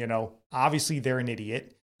 you know, obviously they're an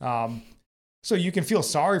idiot. So you can feel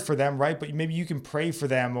sorry for them, right? But maybe you can pray for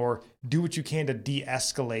them or do what you can to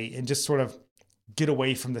de-escalate and just sort of get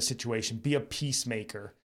away from the situation, be a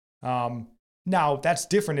peacemaker. Now, that's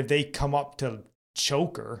different if they come up to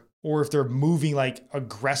choke her or if they're moving like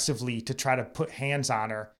aggressively to try to put hands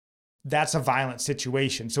on her. That's a violent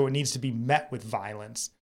situation. So it needs to be met with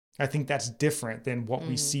violence. I think that's different than what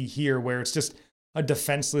we see here, where it's just a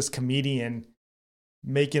defenseless comedian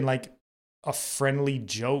making like a friendly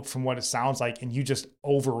joke from what it sounds like, and you just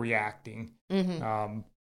overreacting.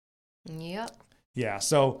 Yep. Yeah.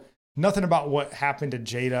 So nothing about what happened to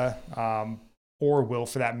Jada, or Will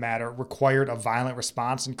for that matter, required a violent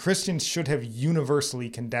response, and Christians should have universally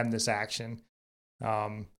condemned this action.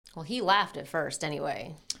 Well, he laughed at first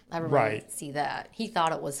anyway. Everybody see that. He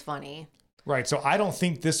thought it was funny. Right. So I don't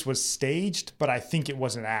think this was staged, but I think it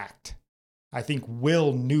was an act. I think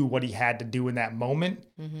Will knew what he had to do in that moment.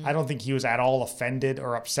 I don't think he was at all offended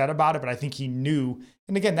or upset about it, but I think he knew.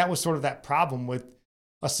 And again, that was sort of that problem with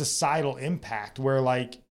a societal impact where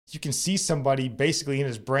like you can see somebody basically in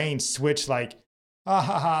his brain switch like,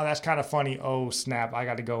 that's kind of funny. Oh, snap. I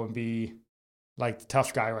got to go and be like the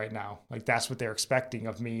tough guy right now. Like that's what they're expecting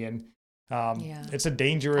of me. And it's a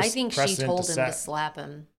dangerous I think she precedent told to him set. to slap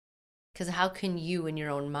him. Because how can you in your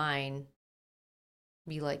own mind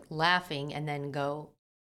be like laughing and then go,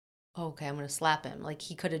 okay, I'm going to slap him? Like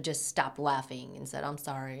he could have just stopped laughing and said, I'm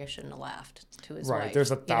sorry, I shouldn't have laughed to his wife. Right. There's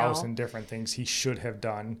 1,000 different things he should have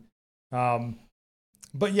done.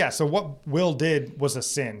 But yeah, so what Will did was a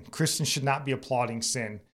sin. Christians should not be applauding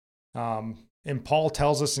sin. And Paul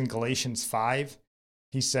tells us in Galatians 5,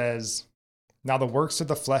 he says, now the works of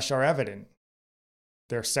the flesh are evident.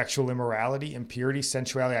 Their sexual immorality, impurity,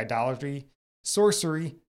 sensuality, idolatry,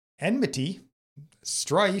 sorcery, enmity,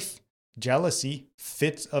 strife, jealousy,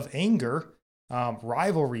 fits of anger,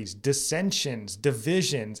 rivalries, dissensions,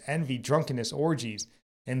 divisions, envy, drunkenness, orgies,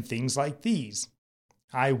 and things like these.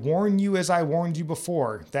 I warn you, as I warned you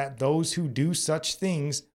before, that those who do such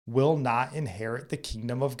things will not inherit the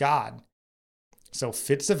kingdom of God. So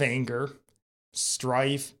fits of anger,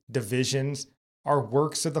 strife, divisions are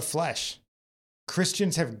works of the flesh.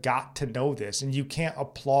 Christians have got to know this, and you can't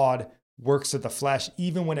applaud works of the flesh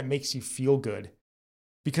even when it makes you feel good.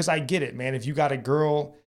 Because I get it, man. If you got a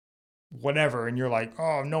girl, whatever, and you're like,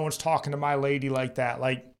 oh, no one's talking to my lady like that.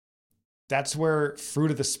 Like, that's where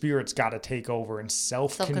fruit of the Spirit's got to take over and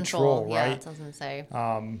self-control, right? Yeah, that's what I was going to say.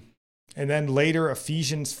 And then later,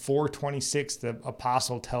 Ephesians 4:26, the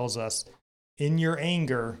apostle tells us, in your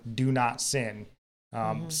anger, do not sin.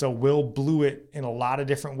 So Will blew it in a lot of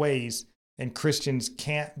different ways, and Christians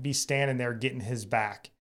can't be standing there getting his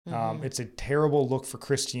back. It's a terrible look for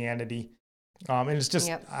Christianity. And it's just,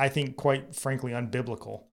 I think, quite frankly,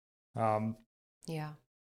 unbiblical.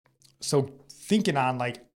 So thinking on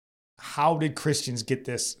like, how did Christians get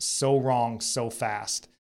this so wrong so fast?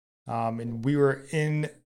 And we were in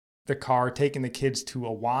the car taking the kids to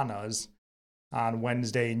Awana's on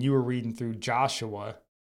Wednesday, and you were reading through Joshua,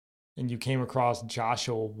 and you came across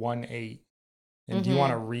Joshua 1:8. And do you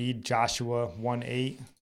want to read Joshua 1:8?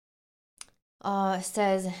 It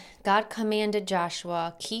says, God commanded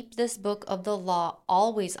Joshua, keep this book of the law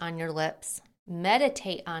always on your lips,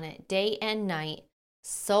 meditate on it day and night,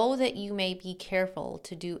 so that you may be careful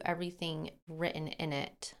to do everything written in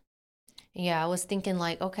it. Yeah, I was thinking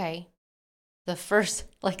like, okay, the first,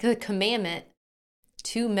 like the commandment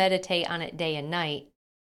to meditate on it day and night.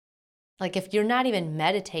 Like if you're not even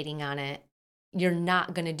meditating on it, you're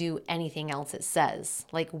not going to do anything else it says.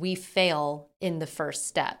 Like we fail in the first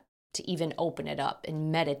step to even open it up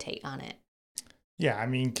and meditate on it. Yeah, I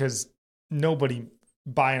mean, because nobody,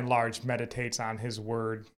 by and large, meditates on his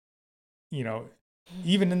word, you know,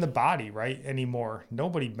 even in the body, right, anymore.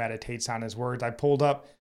 Nobody meditates on his words. I pulled up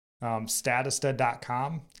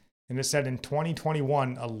Statista.com, and it said in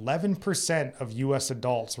 2021, 11% of U.S.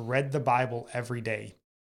 adults read the Bible every day.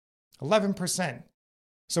 11%.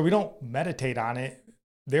 So we don't meditate on it.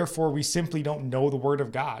 Therefore, we simply don't know the word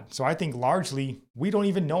of God. So I think largely we don't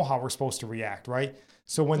even know how we're supposed to react, right?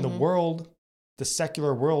 So when the world, the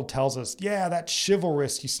secular world tells us, yeah, that's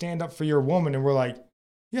chivalrous, you stand up for your woman, and we're like,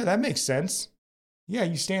 yeah, that makes sense. Yeah,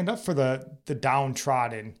 you stand up for the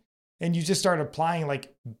downtrodden, and you just start applying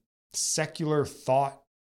like secular thought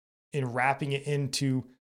and wrapping it into,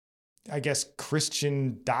 I guess,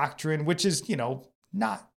 Christian doctrine, which is, you know,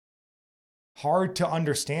 not hard to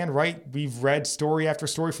understand, right? We've read story after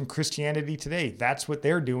story from Christianity Today. That's what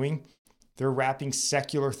they're doing. They're wrapping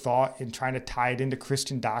secular thought and trying to tie it into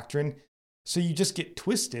Christian doctrine. So you just get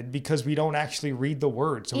twisted because we don't actually read the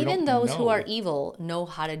word. So even those who are evil know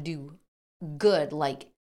how to do good. Like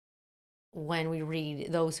when we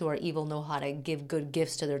read those who are evil know how to give good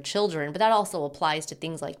gifts to their children. But that also applies to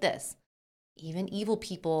things like this. Even evil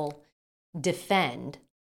people defend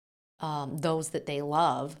those that they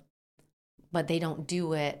love, but they don't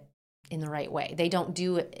do it in the right way. They don't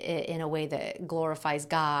do it in a way that glorifies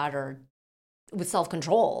God or with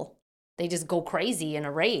self-control. They just go crazy in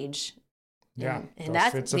a rage. Yeah. And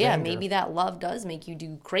that's, maybe that love does make you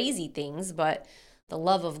do crazy things, but the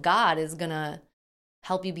love of God is going to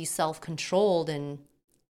help you be self-controlled and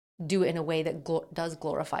do it in a way that does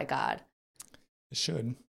glorify God. It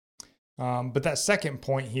should. But that second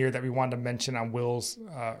point here that we wanted to mention on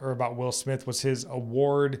about Will Smith was his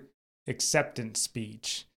award acceptance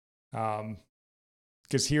speech.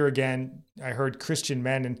 Because here again, I heard Christian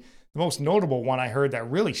men, and the most notable one I heard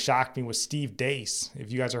that really shocked me was Steve Deace.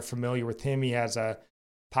 If you guys are familiar with him, he has a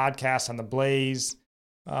podcast on The Blaze.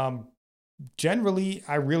 Generally,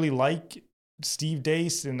 I really like Steve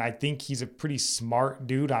Deace, and I think he's a pretty smart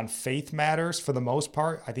dude on faith matters for the most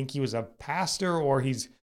part. I think he was a pastor, or he's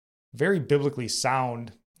very biblically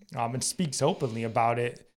sound and speaks openly about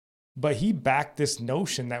it. But he backed this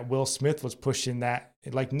notion that Will Smith was pushing, that,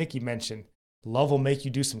 like Nikki mentioned, love will make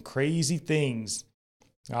you do some crazy things.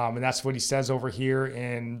 And that's what he says over here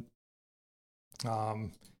in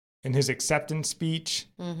his acceptance speech.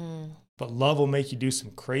 Mm-hmm. But love will make you do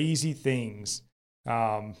some crazy things.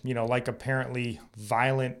 Like apparently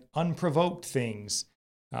violent, unprovoked things.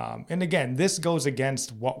 And again, this goes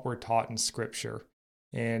against what we're taught in Scripture.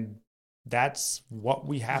 And that's what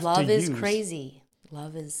we have to use. Love is crazy.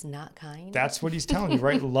 Love is not kind. That's what he's telling you,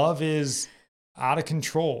 right? Love is out of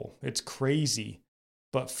control. It's crazy.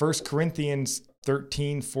 But 1 Corinthians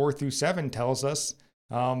 13, 4-7 tells us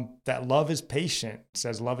that love is patient. It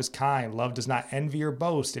says love is kind. Love does not envy or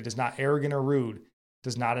boast. It is not arrogant or rude. It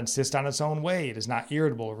does not insist on its own way. It is not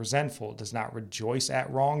irritable or resentful. It does not rejoice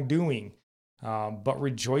at wrongdoing, but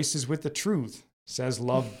rejoices with the truth. It says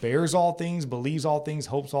love bears all things, believes all things,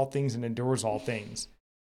 hopes all things, and endures all things.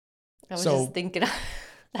 I was just thinking of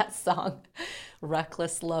that song,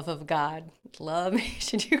 Reckless Love of God. Love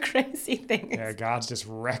makes you do crazy things. Yeah, God's just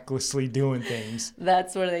recklessly doing things.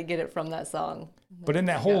 That's where they get it from, that song. But in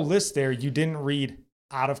that whole list there, you didn't read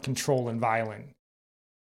out of control and violent.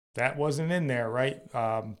 That wasn't in there, right?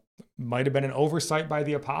 Might have been an oversight by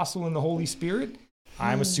the apostle and the Holy Spirit.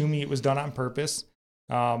 I'm assuming it was done on purpose.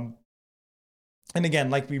 And again,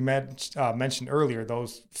 like we mentioned earlier,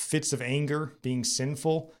 those fits of anger being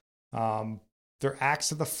sinful, they're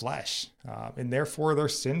acts of the flesh, and therefore they're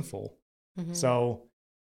sinful. Mm-hmm. So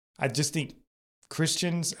I just think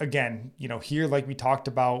Christians, again, here, like we talked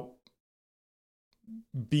about,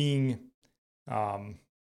 being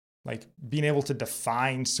able to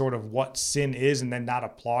define sort of what sin is and then not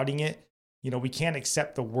applauding it. We can't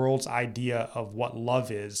accept the world's idea of what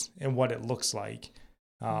love is and what it looks like.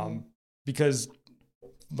 Because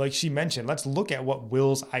like she mentioned, let's look at what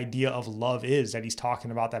Will's idea of love is that he's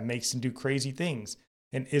talking about that makes him do crazy things.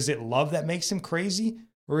 And is it love that makes him crazy,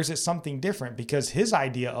 or is it something different? Because his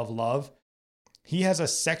idea of love, he has a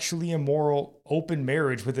sexually immoral open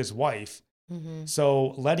marriage with his wife. Mm-hmm.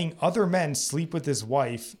 So letting other men sleep with his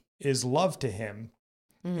wife is love to him.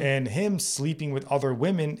 Mm-hmm. And him sleeping with other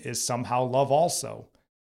women is somehow love also.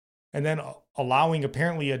 And then allowing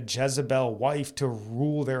apparently a Jezebel wife to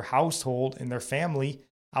rule their household and their family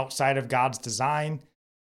outside of God's design,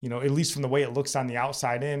 at least from the way it looks on the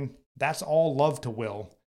outside in, that's all love to Will.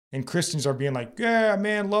 And Christians are being like, yeah,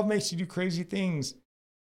 man, love makes you do crazy things.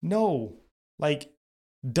 No, like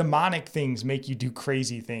demonic things make you do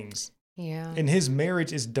crazy things. Yeah. And his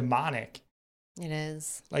marriage is demonic. It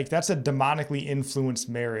is. Like that's a demonically influenced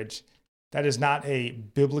marriage. That is not a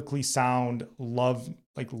biblically sound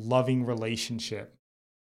loving relationship.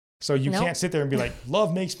 So you can't sit there and be like,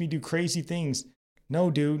 love makes me do crazy things. No,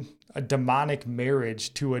 dude, a demonic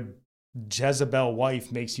marriage to a Jezebel wife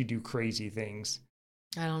makes you do crazy things.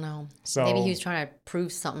 I don't know. So maybe he was trying to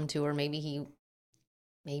prove something to her. Maybe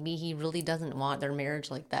he really doesn't want their marriage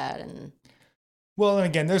like that. And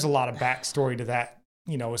again, there's a lot of backstory to that,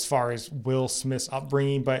 as far as Will Smith's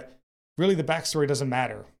upbringing, but really the backstory doesn't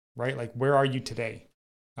matter, right? Like, where are you today?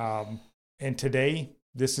 And today,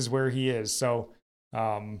 this is where he is. So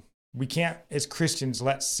we can't, as Christians,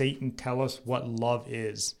 let Satan tell us what love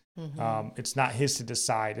is. Mm-hmm. It's not his to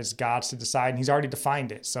decide. It's God's to decide, and he's already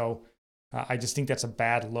defined it. So I just think that's a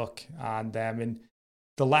bad look on them. And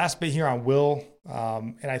the last bit here on Will,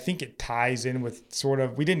 and I think it ties in with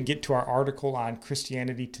we didn't get to our article on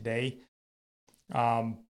Christianity Today.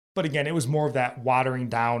 But again, it was more of that watering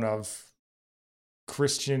down of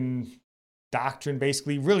Christian doctrine.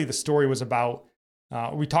 Basically, really the story was about,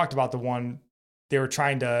 we talked about the one, they were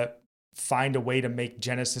trying to find a way to make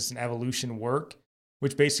Genesis and evolution work,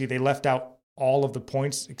 which basically they left out all of the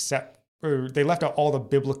points they left out all the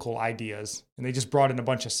biblical ideas, and they just brought in a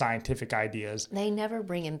bunch of scientific ideas. They never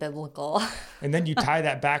bring in biblical. And then you tie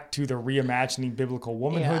that back to the reimagining biblical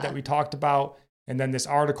womanhood that we talked about. And then this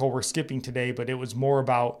article we're skipping today, but it was more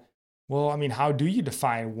about well, I mean, how do you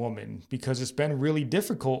define woman? Because it's been really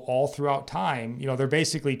difficult all throughout time. They're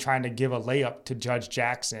basically trying to give a layup to Judge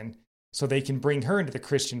Jackson so they can bring her into the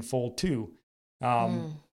Christian fold too.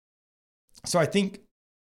 So I think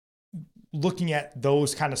looking at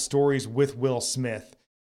those kind of stories with Will Smith,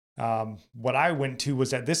 what I went to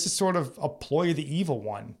was that this is sort of a ploy of the evil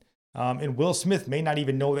one. And Will Smith may not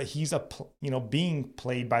even know that he's being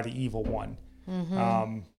played by the evil one.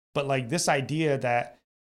 But like this idea that,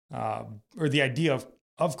 or the idea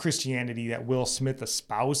of Christianity that Will Smith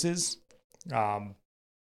espouses, and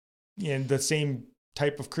the same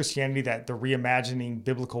type of Christianity that the reimagining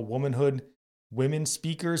biblical womanhood women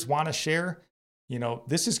speakers want to share,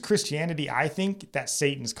 this is Christianity, I think, that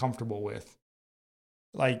Satan's comfortable with.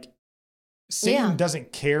 Like, Satan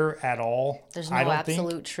doesn't care at all. There's no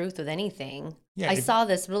absolute truth with anything. I saw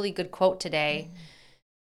this really good quote today.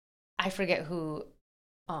 I forget who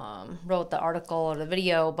wrote the article or the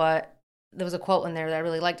video, but there was a quote in there that I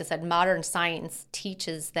really liked. It said, modern science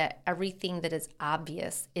teaches that everything that is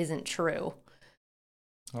obvious isn't true.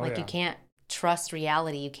 You can't trust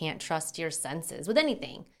reality. You can't trust your senses with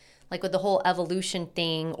anything. Like with the whole evolution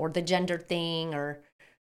thing or the gender thing, or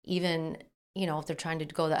even, if they're trying to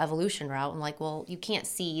go the evolution route, I'm like, well, you can't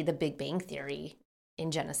see the Big Bang Theory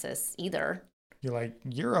in Genesis either. You're like,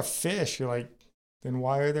 you're a fish. You're like, then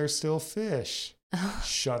why are there still fish?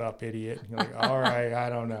 Shut up, idiot. You're like, all right, I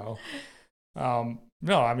don't know.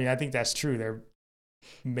 No, I mean, I think that's true. They're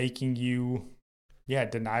making you,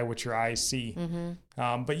 deny what your eyes see.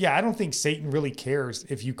 But I don't think Satan really cares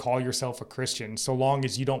if you call yourself a Christian, so long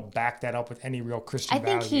as you don't back that up with any real Christian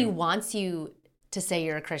value. I think he wants you to say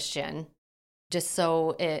you're a Christian just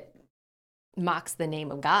so it mocks the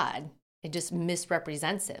name of God. It just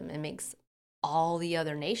misrepresents him and makes all the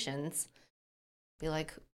other nations be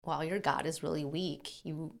like, wow, your God is really weak.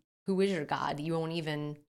 Who is your God? You won't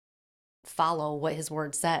even follow what his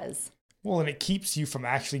word says. Well, and it keeps you from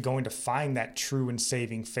actually going to find that true and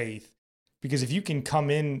saving faith. Because if you can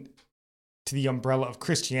come in to the umbrella of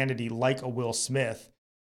Christianity like a Will Smith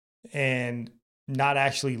and not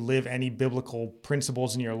actually live any biblical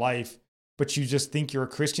principles in your life, but you just think you're a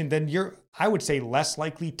Christian, then you're, I would say, less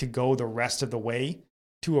likely to go the rest of the way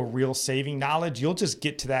to a real saving knowledge. You'll just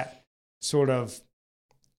get to that sort of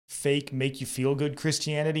fake, make you feel good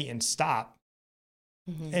Christianity and stop.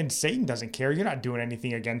 And Satan doesn't care. You're not doing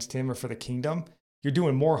anything against him or for the kingdom. You're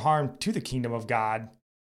doing more harm to the kingdom of God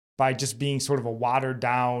by just being sort of a watered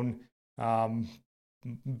down,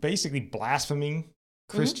 basically blaspheming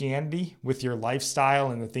Christianity with your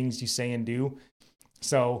lifestyle and the things you say and do.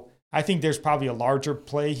 So I think there's probably a larger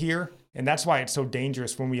play here. And that's why it's so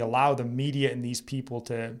dangerous when we allow the media and these people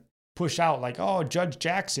to push out like, oh, Judge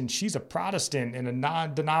Jackson, she's a Protestant and a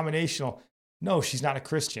non-denominational. No, she's not a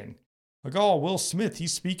Christian. Like, oh, Will Smith,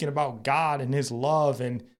 he's speaking about God and his love.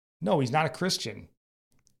 And no, he's not a Christian.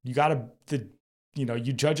 You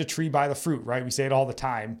you judge a tree by the fruit, right? We say it all the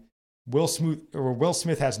time. Will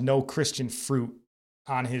Smith has no Christian fruit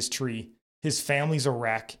on his tree. His family's a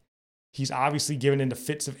wreck. He's obviously given into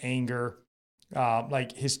fits of anger.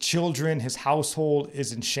 Like his children, his household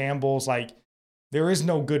is in shambles. Like there is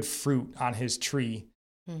no good fruit on his tree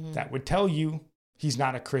that would tell you he's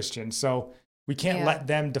not a Christian. So we can't let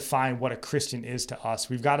them define what a Christian is to us.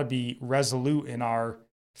 We've got to be resolute in our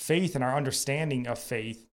faith and our understanding of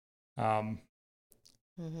faith. And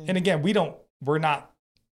again, we're not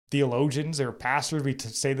theologians or pastors. We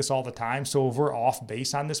say this all the time. So if we're off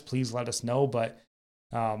base on this, please let us know. But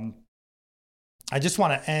I just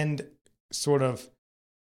want to end sort of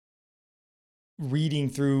reading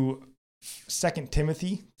through 2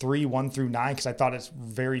 Timothy 3:1-9, because I thought it's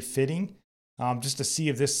very fitting. Just to see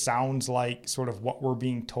if this sounds like sort of what we're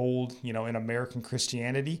being told, in American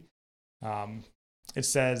Christianity. It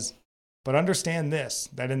says, but understand this,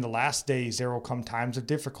 that in the last days there will come times of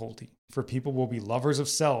difficulty, for people will be lovers of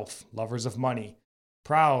self, lovers of money,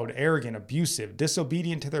 proud, arrogant, abusive,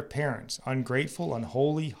 disobedient to their parents, ungrateful,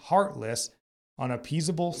 unholy, heartless,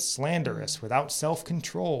 unappeasable, slanderous, without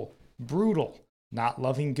self-control, brutal, not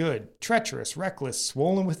loving good, treacherous, reckless,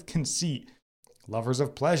 swollen with conceit, lovers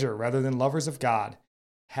of pleasure rather than lovers of God,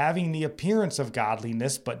 having the appearance of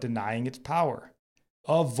godliness but denying its power.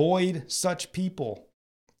 Avoid such people,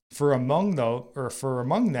 for among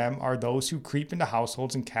them are those who creep into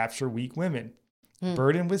households and capture weak women,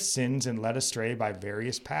 burdened with sins and led astray by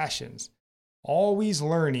various passions, always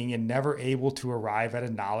learning and never able to arrive at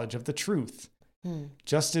a knowledge of the truth.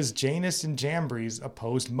 Just as Jannes and Jambres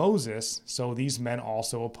opposed Moses, so these men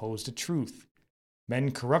also opposed the truth.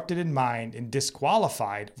 Men corrupted in mind and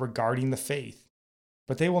disqualified regarding the faith.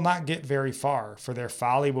 But they will not get very far, for their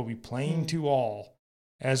folly will be plain to all,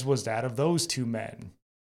 as was that of those two men.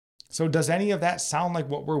 So does any of that sound like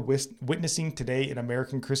what we're witnessing today in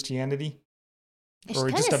American Christianity? It's Or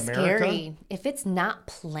kind just of America? scary if it's not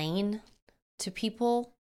plain to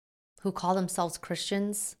people who call themselves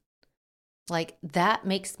Christians. Like, that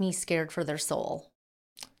makes me scared for their soul.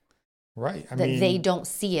 Right. They don't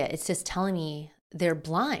see it. It's just telling me they're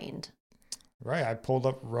blind. Right. I pulled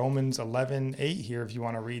up Romans 11:8 here if you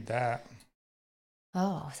want to read that.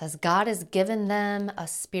 Oh, it says, God has given them a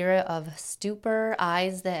spirit of stupor,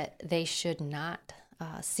 eyes that they should not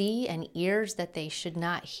see, and ears that they should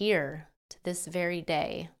not hear to this very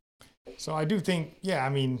day. So I do think,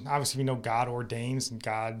 obviously we know God ordains and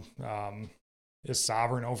God is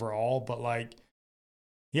sovereign over all, but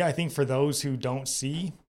I think for those who don't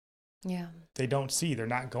see, Yeah. they don't see. They're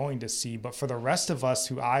not going to see. But for the rest of us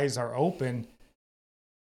whose eyes are open,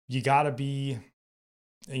 you got to be,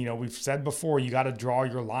 we've said before, you got to draw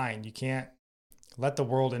your line. You can't let the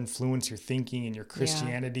world influence your thinking and your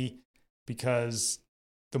Christianity, because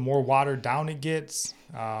the more watered down it gets,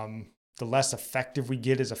 the less effective we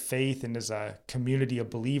get as a faith and as a community of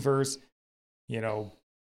believers.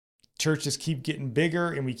 Churches keep getting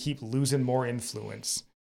bigger and we keep losing more influence.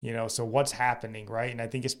 So what's happening, right? And I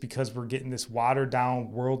think it's because we're getting this watered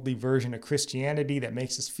down worldly version of Christianity that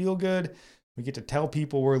makes us feel good. We get to tell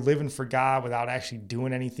people we're living for God without actually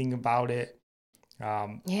doing anything about it.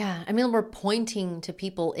 We're pointing to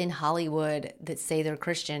people in Hollywood that say they're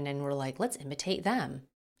Christian, and we're like, let's imitate them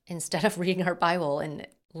instead of reading our Bible and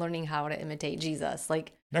learning how to imitate Jesus.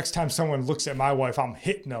 Like, next time someone looks at my wife, I'm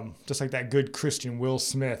hitting them just like that good Christian Will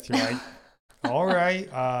Smith. You're like, all right,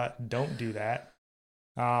 don't do that.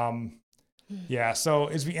 So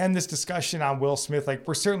as we end this discussion on Will Smith,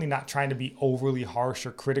 we're certainly not trying to be overly harsh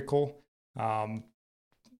or critical,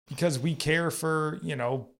 because we care for,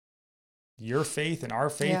 your faith and our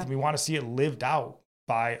faith, and we want to see it lived out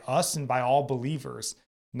by us and by all believers,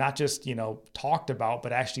 not just, talked about,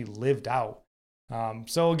 but actually lived out.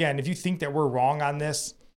 So again, if you think that we're wrong on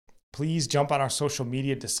this, please jump on our social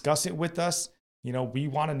media, discuss it with us. We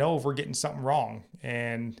want to know if we're getting something wrong,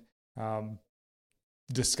 and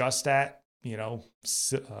discuss that,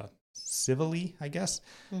 civilly, I guess.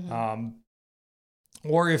 Mm-hmm.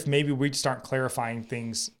 Or if maybe we just aren't clarifying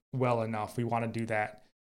things well enough, we want to do that.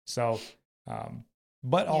 So,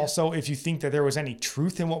 but also if you think that there was any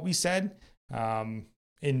truth in what we said, and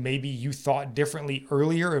maybe you thought differently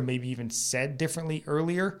earlier, or maybe even said differently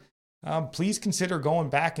earlier, please consider going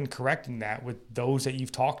back and correcting that with those that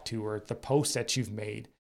you've talked to or the posts that you've made,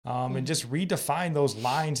 and just redefine those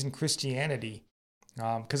lines in Christianity.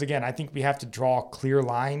 Because again, I think we have to draw clear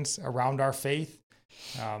lines around our faith,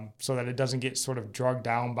 so that it doesn't get sort of drugged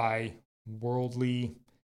down by worldly,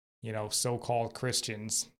 so-called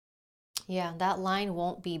Christians. Yeah, that line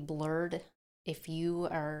won't be blurred if you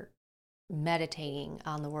are meditating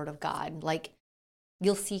on the Word of God.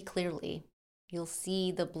 You'll see clearly. You'll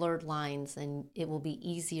see the blurred lines, and it will be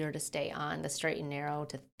easier to stay on the straight and narrow,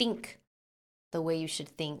 to think the way you should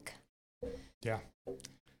think. Yeah,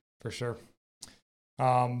 for sure.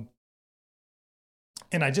 And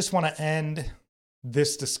I just want to end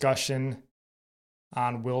this discussion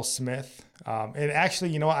on Will Smith. And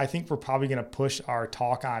actually, I think we're probably going to push our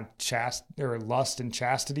talk on lust and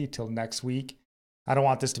chastity till next week. I don't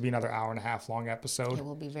want this to be another 1.5 hour long episode. It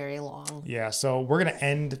will be very long. Yeah. So we're going to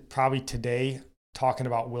end probably today talking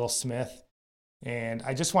about Will Smith. And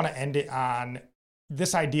I just want to end it on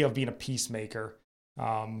this idea of being a peacemaker.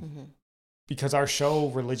 Because our show,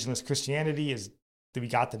 Religionless Christianity, we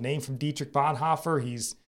got the name from Dietrich Bonhoeffer.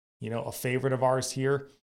 He's, a favorite of ours here.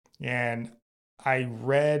 And I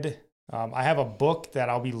have a book that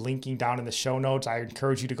I'll be linking down in the show notes. I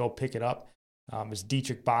encourage you to go pick it up. It's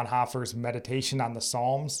Dietrich Bonhoeffer's Meditation on the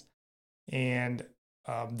Psalms. And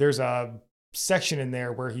there's a section in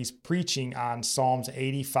there where he's preaching on Psalms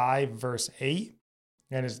 85, verse 8.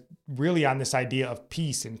 And is really on this idea of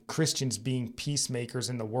peace and Christians being peacemakers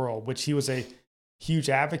in the world, which he was a huge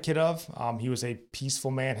advocate of. He was a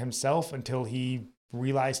peaceful man himself until he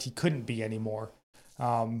realized he couldn't be anymore.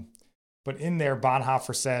 But in there,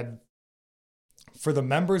 Bonhoeffer said, for the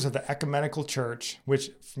members of the ecumenical church,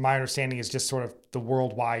 which from my understanding is just sort of the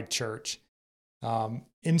worldwide church,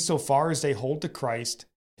 insofar as they hold to Christ,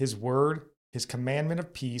 his word, his commandment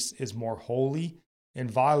of peace is more holy and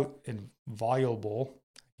inviolable,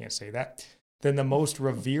 I can't say that, than the most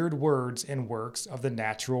revered words and works of the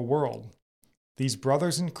natural world. These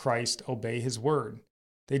brothers in Christ obey his word.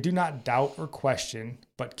 They do not doubt or question,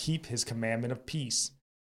 but keep his commandment of peace.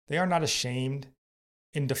 They are not ashamed,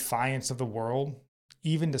 in defiance of the world,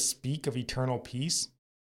 even to speak of eternal peace.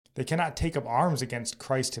 They cannot take up arms against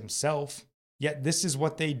Christ himself, Yet this is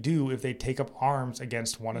what they do if they take up arms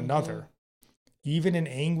against one another. Even in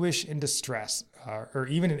anguish and distress,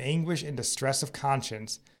 of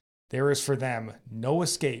conscience, there is for them no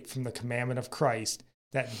escape from the commandment of Christ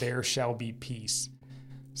that there shall be peace.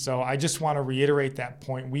 So I just want to reiterate that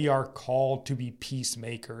point. We are called to be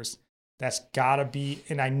peacemakers. That's got to be,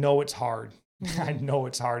 and I know it's hard. I know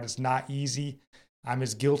it's hard. It's not easy. I'm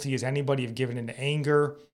as guilty as anybody of giving into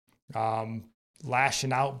anger,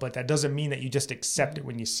 lashing out, but that doesn't mean that you just accept it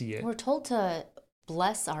when you see it. We're told to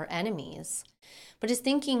bless our enemies. But just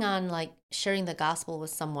thinking on like sharing the gospel with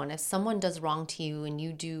someone, if someone does wrong to you and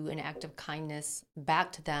you do an act of kindness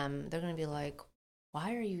back to them, they're going to be like,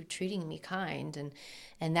 why are you treating me kind?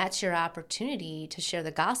 And that's your opportunity to share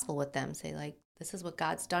the gospel with them. Say like, this is what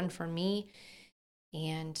God's done for me.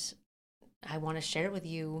 And I want to share with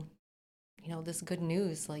you, this good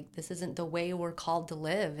news. Like, this isn't the way we're called to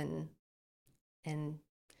live. And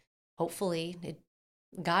hopefully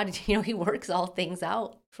God, he works all things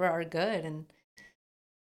out for our good. And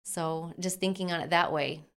so just thinking on it that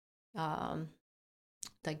way,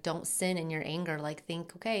 like don't sin in your anger, like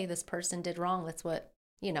think, okay, this person did wrong. That's what,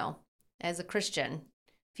 as a Christian,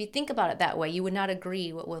 if you think about it that way, you would not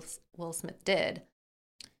agree what Will Smith did.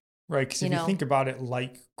 Right. Because if you think about it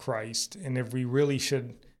like Christ, and if we really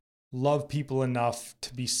should love people enough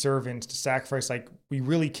to be servants, to sacrifice, like we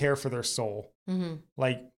really care for their soul.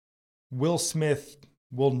 Like Will Smith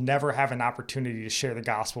will never have an opportunity to share the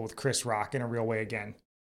gospel with Chris Rock in a real way again.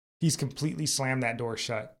 He's completely slammed that door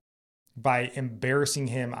shut by embarrassing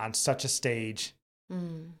him on such a stage.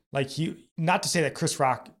 Like not to say that Chris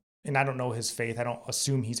Rock, and I don't know his faith, I don't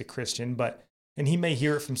assume he's a Christian, and he may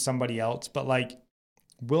hear it from somebody else, but like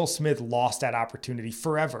Will Smith lost that opportunity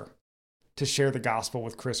forever to share the gospel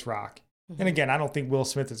with Chris Rock. And again, I don't think Will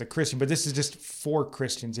Smith is a Christian, but this is just for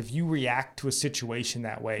Christians. If you react to a situation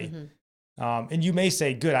that way, and you may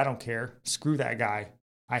say, good, I don't care. Screw that guy.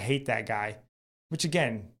 I hate that guy. Which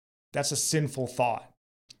again, that's a sinful thought.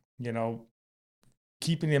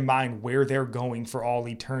 Keeping in mind where they're going for all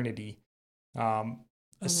eternity. A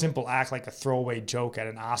simple act like a throwaway joke at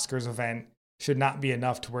an Oscars event should not be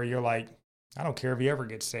enough to where you're like, I don't care if he ever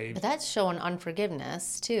gets saved. But that's showing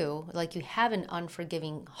unforgiveness too. Like you have an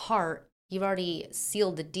unforgiving heart. You've already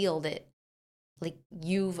sealed the deal that like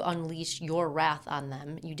you've unleashed your wrath on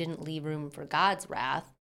them. You didn't leave room for God's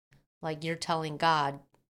wrath. Like you're telling God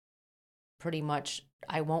pretty much,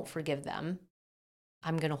 I won't forgive them.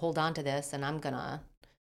 I'm going to hold on to this and I'm going to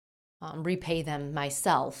repay them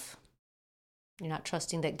myself. You're not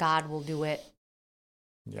trusting that God will do it.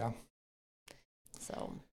 Yeah.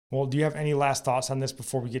 So. Well, do you have any last thoughts on this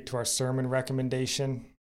before we get to our sermon recommendation?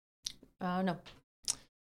 No.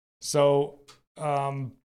 So, I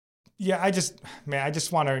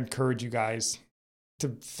just want to encourage you guys to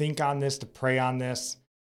think on this, to pray on this.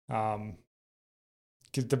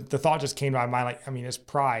 Because the thought just came to my mind, it's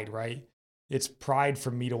pride, right? It's pride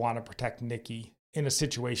for me to want to protect Nikki in a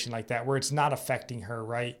situation like that where it's not affecting her,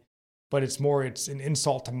 right? But it's an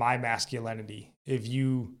insult to my masculinity. If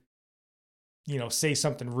you say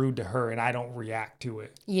something rude to her and I don't react to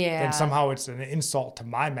it. Yeah. Then somehow it's an insult to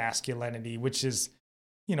my masculinity, which is,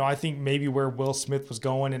 I think maybe where Will Smith was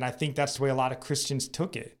going. And I think that's the way a lot of Christians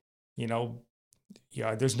took it.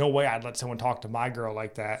 There's no way I'd let someone talk to my girl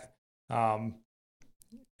like that. Pride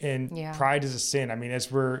is a sin. As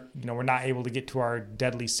we're not able to get to our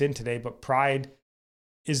deadly sin today, but pride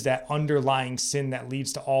is that underlying sin that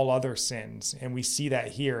leads to all other sins. And we see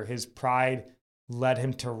that here. His pride led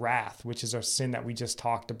him to wrath, which is a sin that we just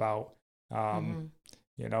talked about.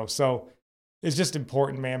 So it's just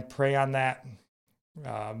important, man. Pray on that.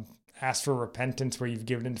 Ask for repentance where you've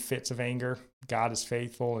given into fits of anger. God is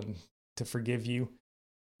faithful and to forgive you.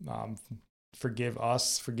 Forgive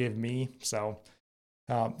us, forgive me. So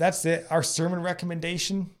that's it. Our sermon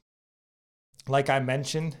recommendation, like I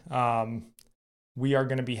mentioned, we are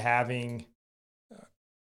going to be having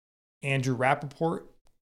Andrew Rappaport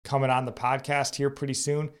coming on the podcast here pretty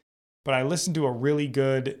soon. But I listened to a really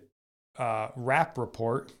good Rap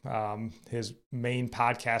Report, his main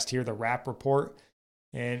podcast here, the Rap Report.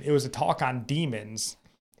 And it was a talk on demons,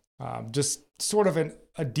 just sort of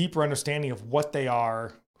a deeper understanding of what they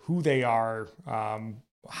are, who they are,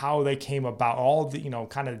 how they came about, all of the,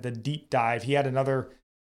 kind of the deep dive. He had another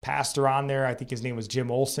pastor on there. I think his name was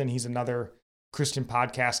Jim Olson. He's another Christian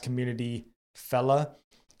podcast community fella.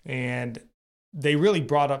 And they really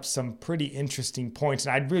brought up some pretty interesting points.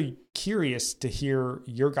 And I'm really curious to hear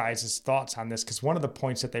your guys' thoughts on this, because one of the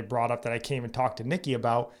points that they brought up that I came and talked to Nikki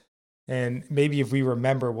about, and maybe if we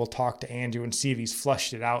remember, we'll talk to Andrew and see if he's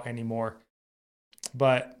flushed it out anymore.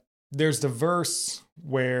 But there's the verse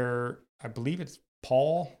where I believe it's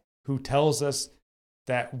Paul, who tells us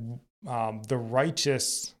that the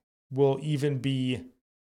righteous will even be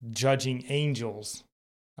judging angels.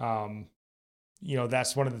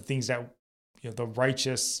 That's one of the things that, the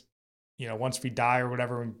righteous, once we die or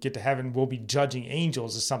whatever and get to heaven, we'll be judging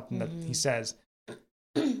angels is something that he says.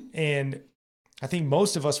 And I think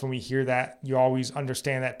most of us, when we hear that, you always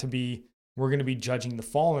understand that to be, we're going to be judging the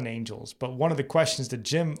fallen angels. But one of the questions that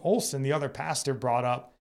Jim Olson, the other pastor, brought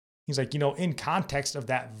up, he's like, in context of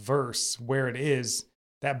that verse where it is,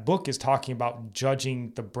 that book is talking about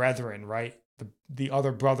judging the brethren, right? The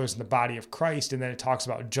other brothers in the body of Christ. And then it talks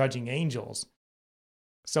about judging angels.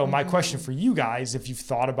 So my question for you guys, if you've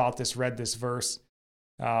thought about this, read this verse,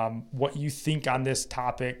 what you think on this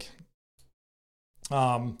topic. He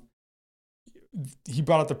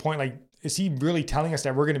brought up the point, like, is he really telling us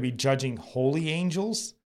that we're going to be judging holy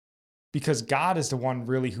angels? Because God is the one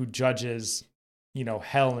really who judges,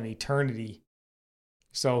 hell and eternity.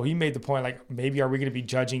 So he made the point, like, maybe are we going to be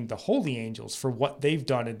judging the holy angels for what they've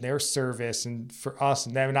done in their service and for us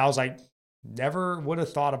and them? And I was like, never would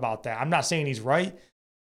have thought about that. I'm not saying he's right.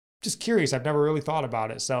 Just curious. I've never really thought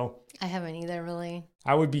about it. So I haven't either, really.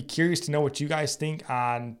 I would be curious to know what you guys think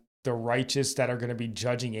on the righteous that are going to be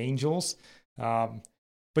judging angels.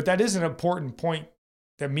 But that is an important point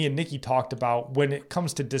that me and Nikki talked about when it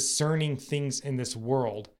comes to discerning things in this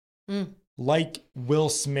world, like Will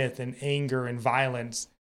Smith and anger and violence.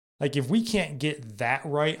 Like, if we can't get that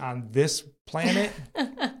right on this planet,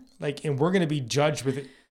 and we're going to be judged with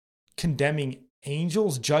condemning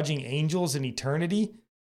angels, judging angels in eternity,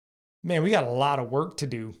 man, we got a lot of work to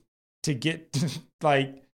do to get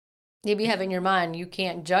Maybe have in your mind, you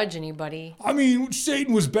can't judge anybody. I mean,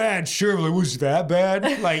 Satan was bad. Sure, but it was that bad.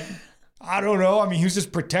 I don't know. I mean, he was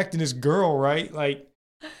just protecting his girl, right? We're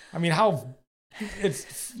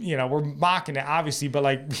mocking it, obviously, but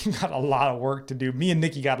we got a lot of work to do. Me and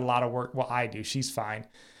Nikki got a lot of work. Well, I do. She's fine.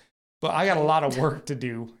 But I got a lot of work to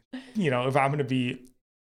do, if I'm going to be,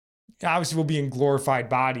 obviously we'll be in glorified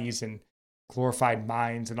bodies and glorified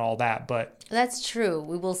minds and all that, but. That's true.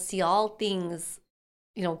 We will see all things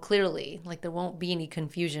clearly, there won't be any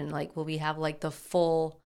confusion. Will we have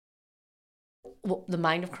the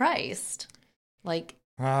mind of Christ?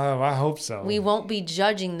 I hope so. We won't be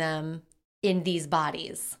judging them in these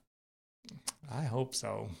bodies. I hope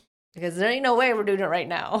so. Because there ain't no way we're doing it right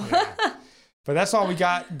now. Yeah. But that's all we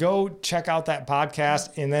got. Go check out that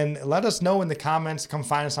podcast and then let us know in the comments. Come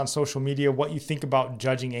find us on social media what you think about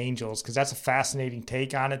judging angels, because that's a fascinating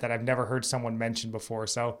take on it that I've never heard someone mention before.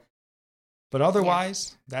 But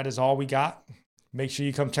otherwise, that is all we got. Make sure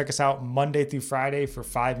you come check us out Monday through Friday for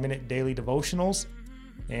 5-minute daily devotionals.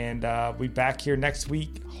 And we'll be back here next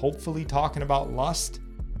week, hopefully talking about lust,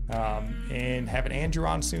 and having Andrew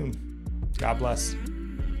on soon. God bless.